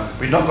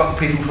 We've not got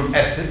people from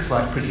Essex,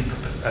 like Priti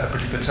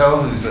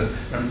Patel, who's a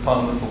member of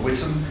Parliament for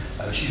Whittam.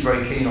 She's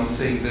very keen on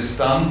seeing this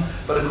done.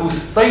 But, of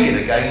course, they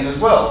get a gain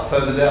as well,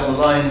 further down the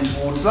line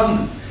towards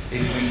London.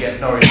 If we get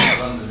Norwich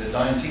to London at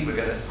 90, we're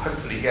going to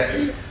hopefully get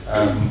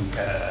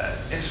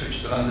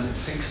Ipswich to London at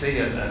 60,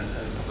 and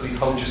probably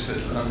Colchester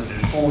to London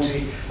at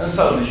 40, and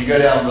so on as you go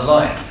down the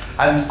line.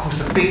 And of course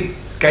the big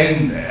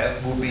gain there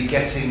will be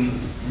getting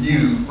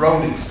new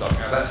rolling stock.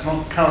 Now that's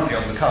not currently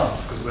on the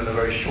cards because we're in a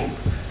very short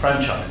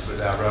franchise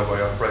with our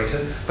railway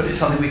operator, but it's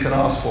something we can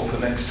ask for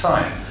next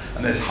time.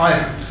 And there's high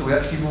hopes that we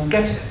actually will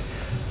get it.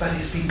 But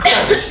it's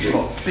because you've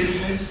got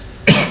business,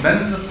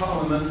 members of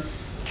Parliament,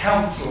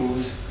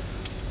 councils,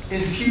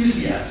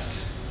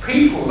 enthusiasts,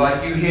 people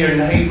like you here in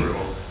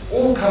Haverhill,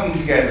 all coming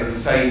together and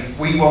saying,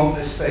 we want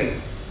this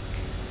thing.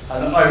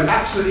 And I'm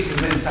absolutely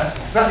convinced that's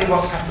exactly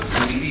what's happened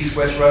with the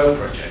East-West Rail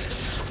project.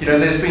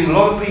 There's been a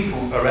lot of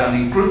people around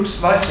in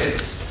groups like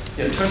this,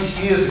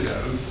 20 years ago,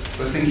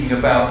 were thinking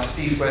about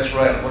East-West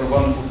Rail, what a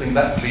wonderful thing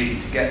that would be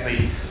to get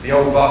the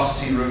old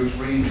varsity route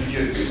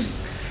reintroduced.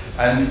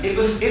 And it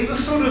was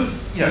sort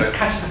of, a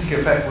catalytic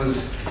effect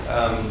was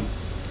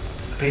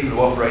the people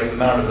who operate the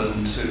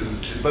Marylebone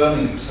to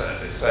Birmingham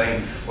service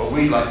saying, well,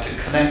 we'd like to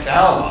connect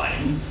our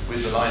line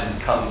with the line that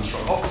comes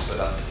from Oxford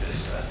up to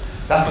Bicester.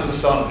 That was the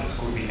start of it. It's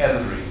called the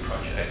Evergreen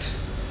Project.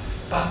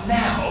 But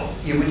now,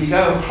 when you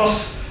go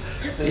across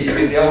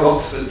the old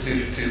Oxford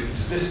to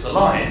Bicester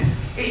line,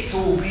 it's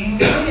all being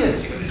cleared.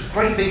 You've got this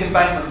great big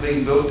embankment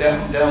being built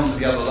down to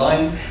the other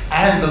line,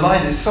 and the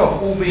line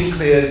itself all being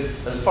cleared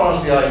as far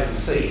as the eye can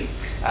see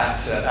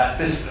at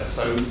Bicester.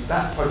 So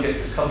that project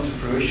has come to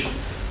fruition,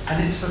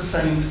 and it's the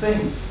same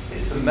thing.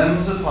 It's the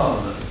members of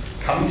Parliament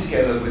coming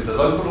together with the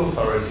local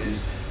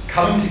authorities,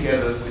 coming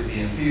together with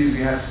the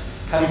enthusiasts,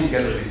 coming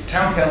together with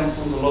town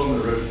councils along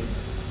the route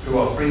who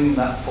are bringing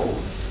that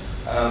forth.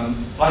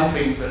 I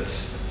think that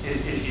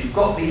if you've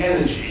got the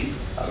energy,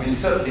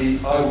 certainly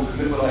I will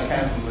commit what I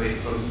can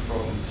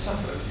from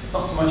Suffolk,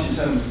 not so much in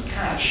terms of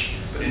cash,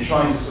 but in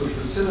trying to sort of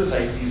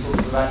facilitate these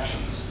sorts of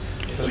actions.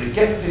 So we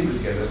get the people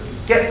together,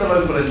 we get the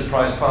local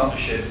enterprise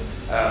partnership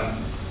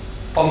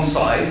on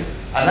side,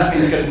 and that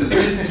means getting the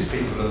business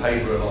people of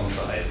Haverhill on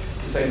side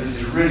to say this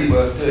is really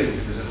worth doing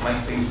because it'll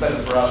make things better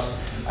for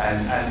us,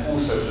 and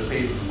also the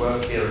people who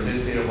work here and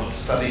live here and want to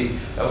study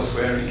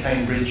elsewhere in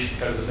Cambridge,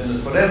 go to the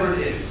Midlands, whatever it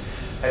is.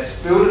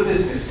 Let's build a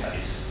business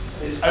case.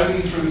 It's only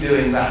through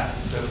doing that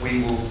that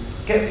we will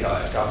get the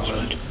eye of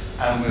government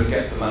and we'll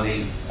get the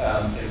money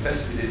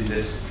invested in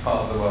this part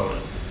of the world.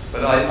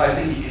 But I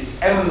think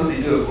it's eminently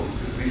doable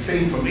because we've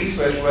seen from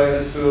East-West Rail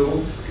it's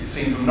doable, we've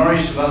seen from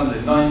Norwich to London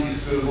in 90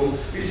 it's doable,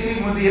 we've seen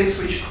even with the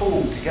Ipswich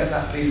call to get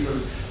that piece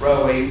of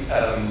railway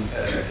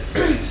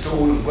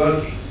installed and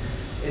working.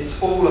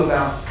 It's all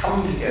about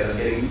coming together,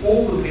 getting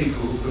all the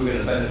people who are going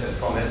to benefit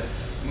from it,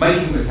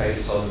 making the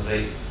case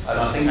solidly, and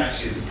I think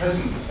actually the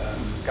present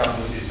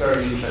government is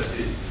very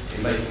interested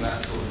in making that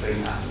sort of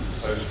thing happen.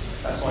 So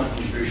that's my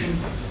contribution.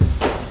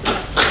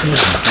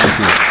 Thank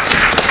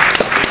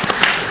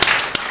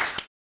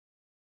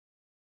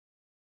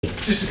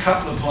you. Just a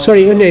couple of points.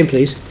 Sorry, your name,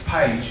 please.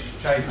 Page,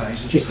 J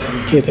Page.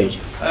 J Page.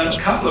 A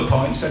couple of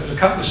points. There was a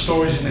couple of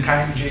stories in the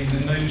Cambridge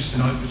Evening News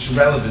tonight which are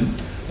relevant.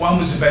 One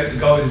was about the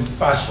guided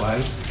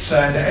busway,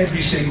 saying that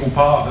every single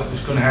part of it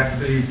was going to have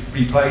to be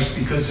replaced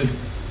because of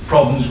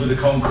problems with the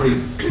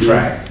concrete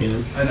track.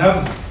 Yeah.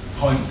 Another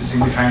point that's in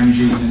the Cambridge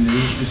Evening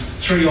News was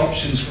 3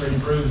 options for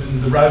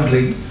improving the road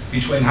link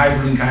between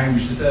Haverhill and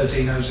Cambridge to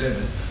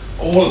 1307,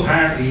 all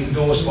apparently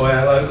endorsed by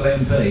our local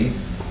MP,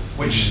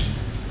 which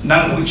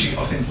none of which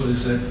I think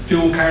was a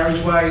dual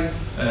carriageway,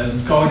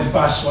 guided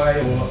busway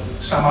or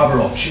some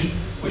other option,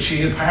 which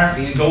he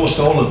apparently endorsed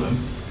all of them.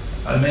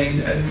 I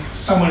mean, and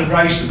someone had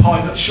raised the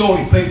point that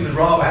surely people would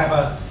rather have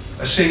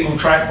a single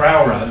track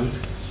railroad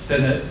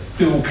than a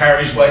dual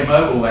carriageway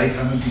motorway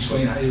coming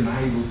between Haverhill and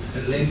Haverhill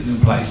at Linton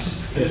and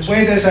places. Yes.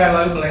 Where does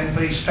our local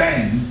MP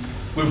stand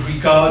with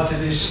regard to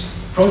this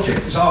project?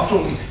 Because after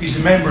all, he's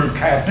a member of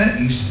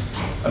Cabinet.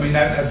 I mean,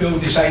 they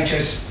build this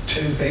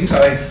HS2 thing, so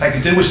they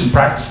could do with some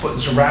practice putting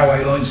some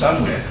railway line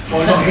somewhere.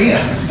 Why not here?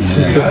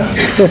 You know,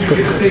 get the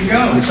thing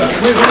going. So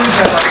where is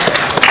that local MP?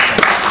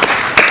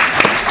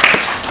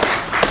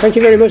 Thank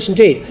you very much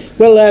indeed.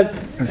 Well,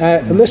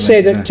 I must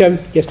say that,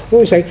 yes, what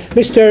was I saying?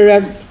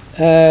 Mr.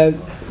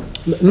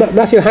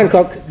 Matthew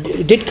Hancock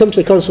did come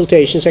to the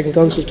consultation, second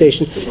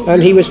consultation,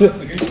 and he was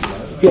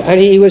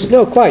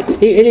no, quite.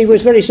 He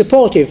was very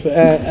supportive,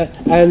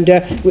 and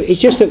it's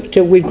just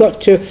that we've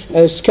got to,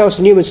 as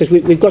Councillor Newman says,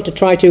 we've got to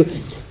try to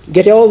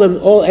get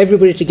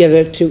everybody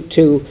together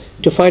to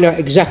find out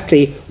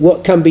exactly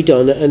what can be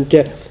done, and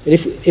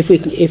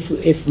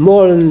if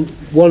more than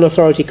one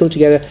authority come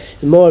together,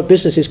 more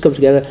businesses come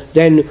together,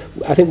 then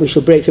I think we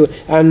shall break through.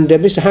 And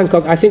Mr.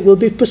 Hancock, I think, will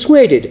be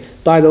persuaded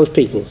by those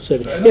people. So,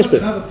 yes,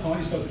 another point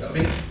is, I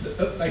mean,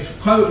 they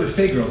quoted a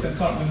figure, I can't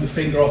remember the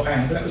figure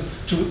offhand, but that was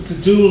to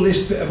dual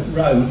this bit of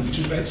road, which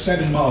was about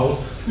 7 miles,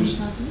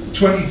 was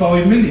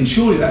 25 million.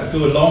 Surely that would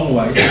go a long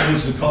way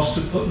towards the cost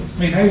of putting. I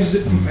mean, how does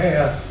it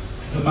compare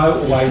the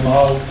motorway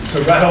mile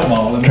to rail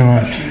mile? I mean,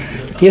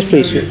 yes,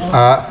 please.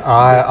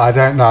 I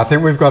don't know. I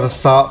think we've got to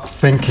start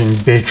thinking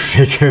big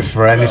figures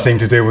for anything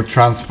to do with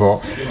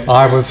transport.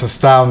 I was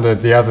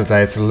astounded the other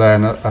day to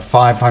learn a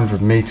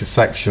 500-metre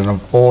section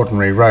of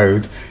ordinary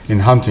road in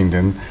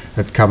Huntingdon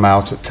had come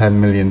out at £10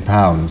 million.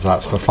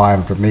 That's for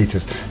 500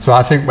 metres. So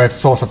I think we're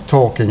sort of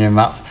talking in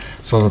that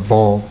sort of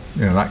ball,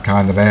 you know, that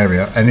kind of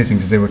area. Anything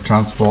to do with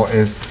transport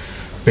is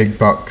big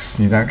bucks.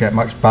 You don't get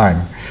much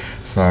bang.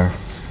 So.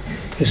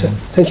 Yes, sir.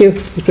 Thank you.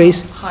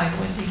 Please. Hi,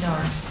 Wendy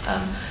Norris.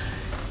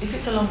 If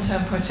it's a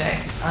long-term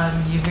project,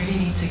 you really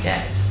need to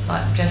get,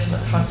 like the gentleman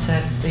at the front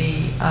said,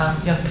 the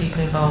young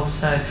people involved.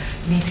 So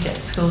you need to get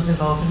the schools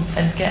involved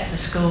and get the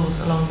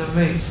schools along the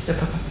routes, the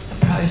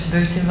proposed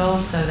route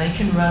involved, so they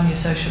can run your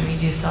social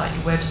media site,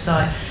 your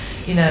website.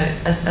 You know,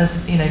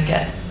 as you know,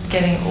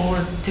 getting all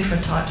the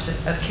different types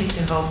of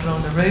kids involved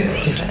along the route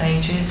at different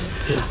ages.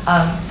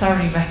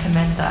 Thoroughly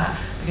recommend that,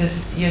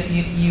 because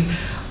you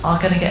are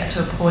going to get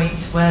to a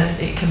point where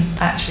it can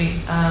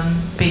actually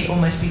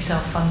almost be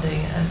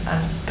self-funding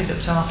and be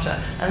looked after.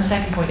 And the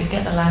second point is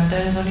get the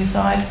landowners on your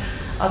side.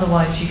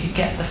 Otherwise you could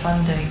get the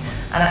funding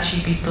and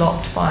actually be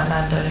blocked by a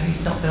landowner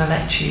who's not going to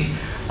let you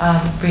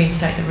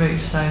reinstate the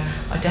route. So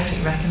I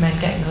definitely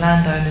recommend getting the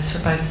landowners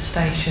for both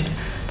the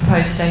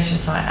proposed station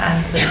site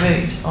and the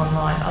route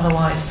online.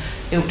 Otherwise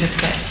it will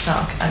just get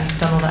stuck and you've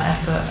done all that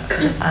effort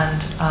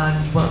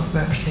and you won't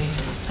proceed.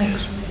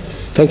 Thanks.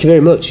 Thank you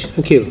very much.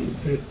 Thank you.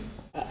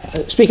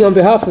 Speaking on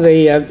behalf of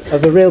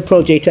the rail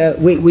project,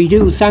 we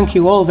do thank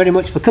you all very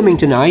much for coming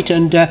tonight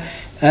and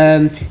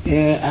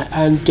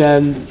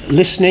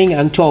listening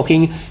and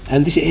talking.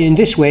 And in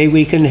this way,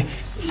 we can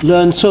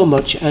learn so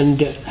much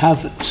and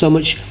have so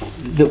much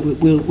that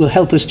will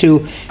help us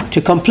to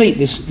complete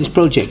this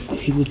project.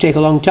 It will take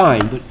a long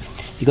time, but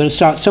you've got to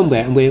start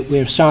somewhere, and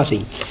we're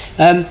starting.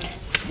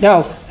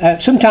 Now,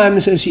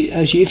 sometimes,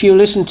 if you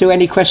listen to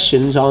any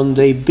questions on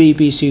the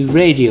BBC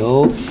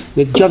radio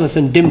with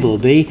Jonathan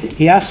Dimbleby,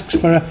 he asks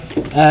for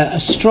a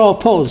straw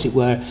poll, as it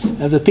were,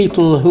 of the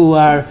people who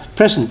are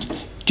present.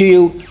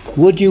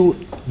 Would you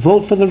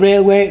vote for the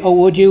railway, or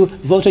would you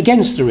vote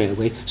against the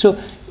railway? So,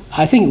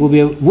 I think it would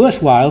be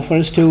worthwhile for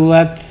us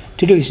to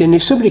do this. And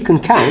if somebody can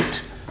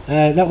count,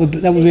 that would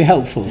be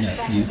helpful.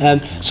 Yeah.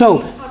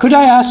 So, could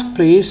I ask,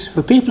 please,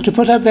 for people to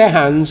put up their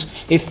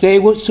hands if they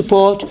would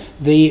support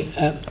the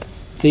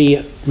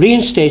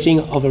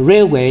reinstating of a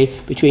railway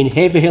between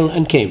Haverhill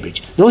and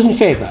Cambridge? Those in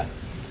favour?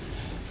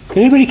 Can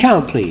anybody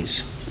count,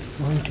 please?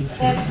 1, 2,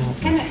 3,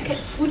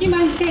 4. Would you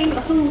mind saying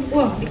who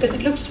won? Because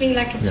it looks to me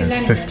like it's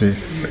unanimous.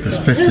 There's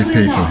 50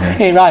 people here.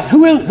 Okay, right.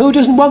 Who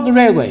doesn't want the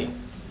railway?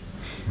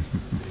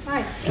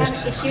 Right,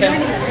 it's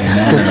unanimous.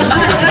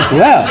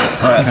 Well,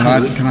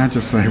 can I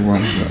just say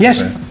one?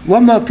 Yes,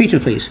 one more, Peter,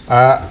 please.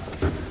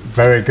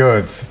 Very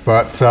good,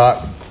 but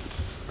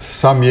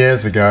some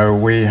years ago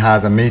we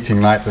had a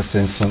meeting like this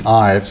in St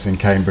Ives in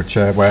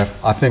Cambridgeshire, where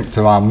I think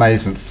to our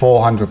amazement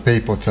 400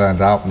 people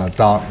turned out on a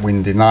dark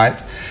windy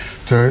night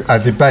to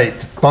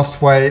debate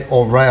busway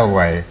or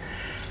railway,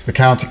 the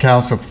county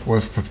council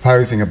was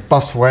proposing a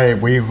busway.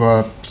 We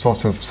were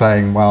sort of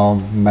saying, well,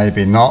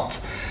 maybe not.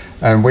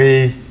 And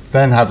we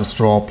then had a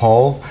straw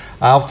poll.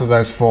 Out of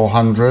those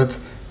 400,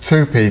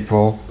 2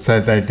 people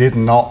said they did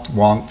not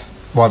want,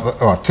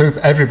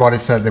 everybody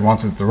said they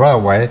wanted the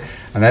railway,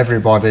 and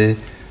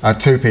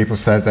 2 people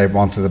said they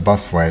wanted the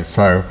busway.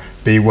 So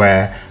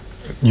beware.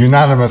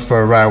 Unanimous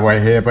for a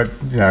railway here, but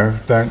you know,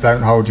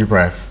 don't hold your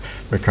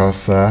breath,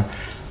 because there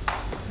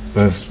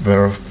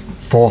are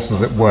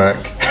forces at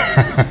work.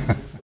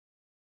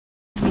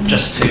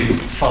 Just to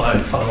follow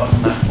up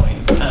on that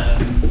point,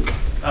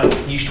 I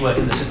used to work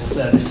in the civil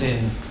service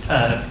in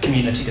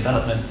community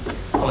development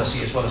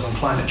policy as well as on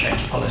climate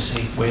change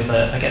policy, with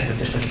again with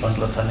this little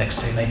bundle of fun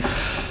next to me.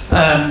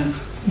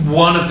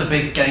 One of the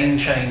big game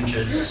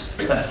changers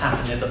that has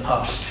happened in the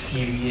past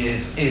few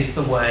years is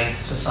the way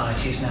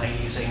society is now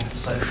using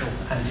social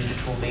and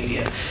digital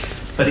media.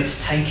 But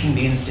it's taking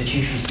the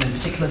institutions, and in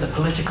particular the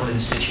political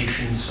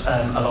institutions,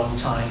 a long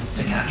time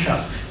to catch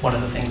up. One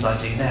of the things I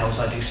do now is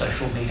I do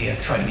social media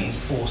training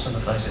for some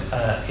of those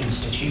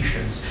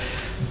institutions.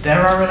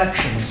 There are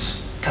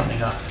elections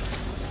coming up,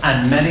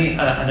 and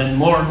then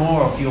more and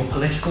more of your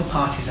political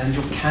parties and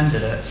your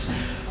candidates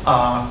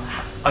are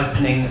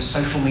opening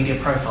social media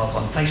profiles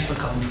on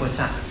Facebook, on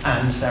Twitter,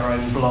 and their own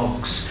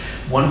blogs.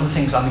 One of the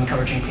things I'm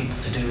encouraging people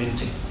to do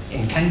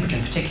in Cambridge,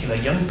 in particular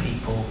young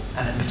people,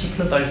 and in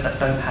particular those that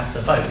don't have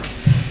the vote,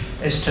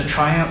 is to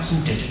try out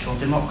some digital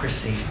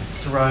democracy.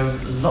 Throw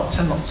lots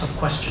and lots of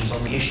questions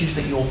on the issues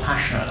that you're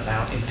passionate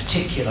about, in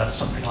particular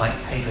something like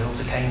Haverhill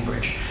to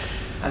Cambridge,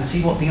 and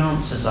see what the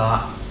answers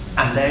are,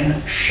 and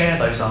then share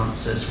those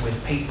answers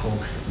with people.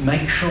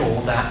 Make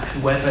sure that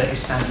whoever is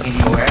standing in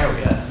your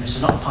area, and this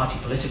is not a party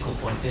political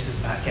point, this is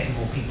about getting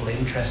more people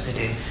interested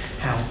in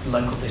how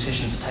local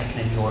decisions are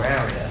taken in your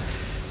area,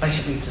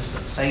 basically to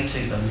say to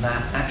them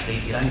that actually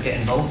if you don't get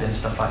involved in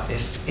stuff like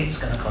this, it's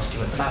going to cost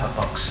you at the ballot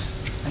box.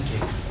 Thank you.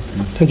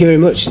 Thank you very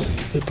much.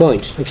 Good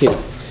point. Thank you.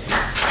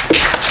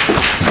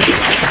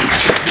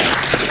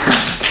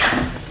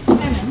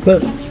 Chairman, well,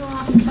 can you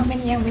ask how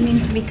many are willing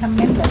to become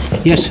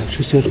members? Yes,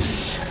 absolutely.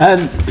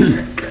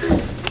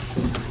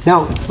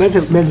 Now, where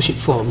the membership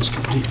forms?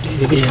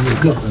 Yeah,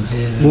 we've got them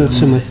here.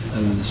 Somewhere.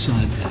 Over the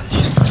side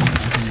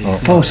there.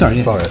 Oh,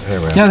 sorry. Sorry, here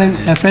we are. Now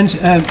then, friends,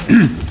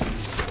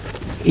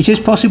 it is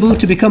possible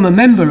to become a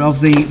member of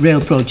the rail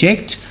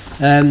project.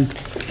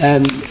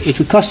 It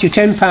would cost you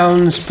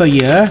 £10 per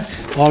year,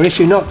 or if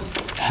you're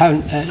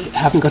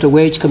haven't got a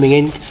wage coming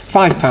in,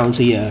 £5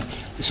 a year.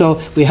 So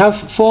we have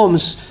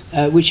forms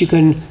which you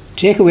can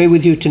take away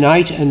with you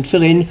tonight and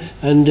fill in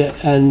and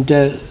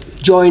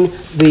join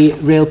the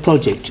rail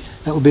project.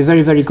 That would be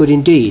very, very good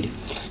indeed.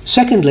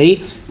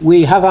 Secondly,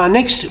 we have our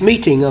next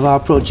meeting of our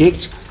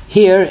project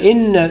here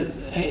in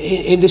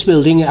this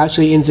building,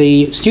 actually in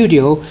the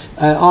studio,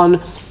 on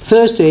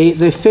Thursday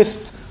the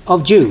 5th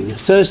of June.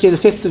 Thursday the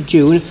 5th of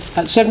June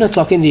at 7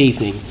 o'clock in the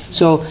evening.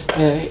 So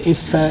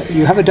if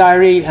you have a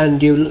diary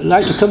and you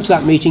like to come to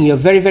that meeting, you're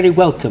very, very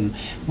welcome.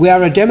 We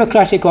are a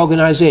democratic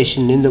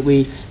organisation in that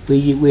we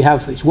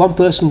have, it's one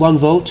person, one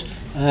vote,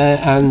 so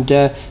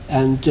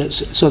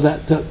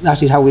that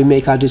is how we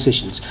make our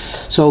decisions.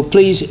 So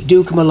please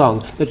do come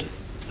along. But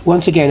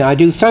once again, I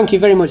do thank you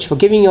very much for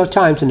giving your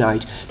time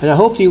tonight, and I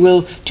hope you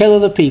will tell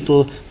other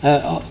people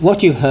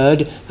what you've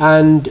heard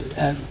and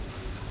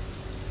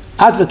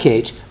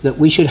advocate that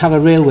we should have a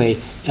railway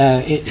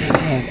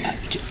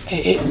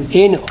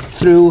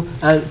through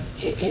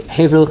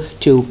Haverhill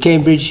to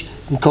Cambridge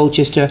and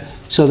Colchester,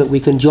 so that we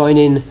can join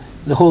in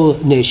the whole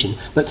nation.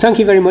 But thank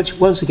you very much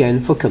once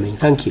again for coming.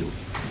 Thank you.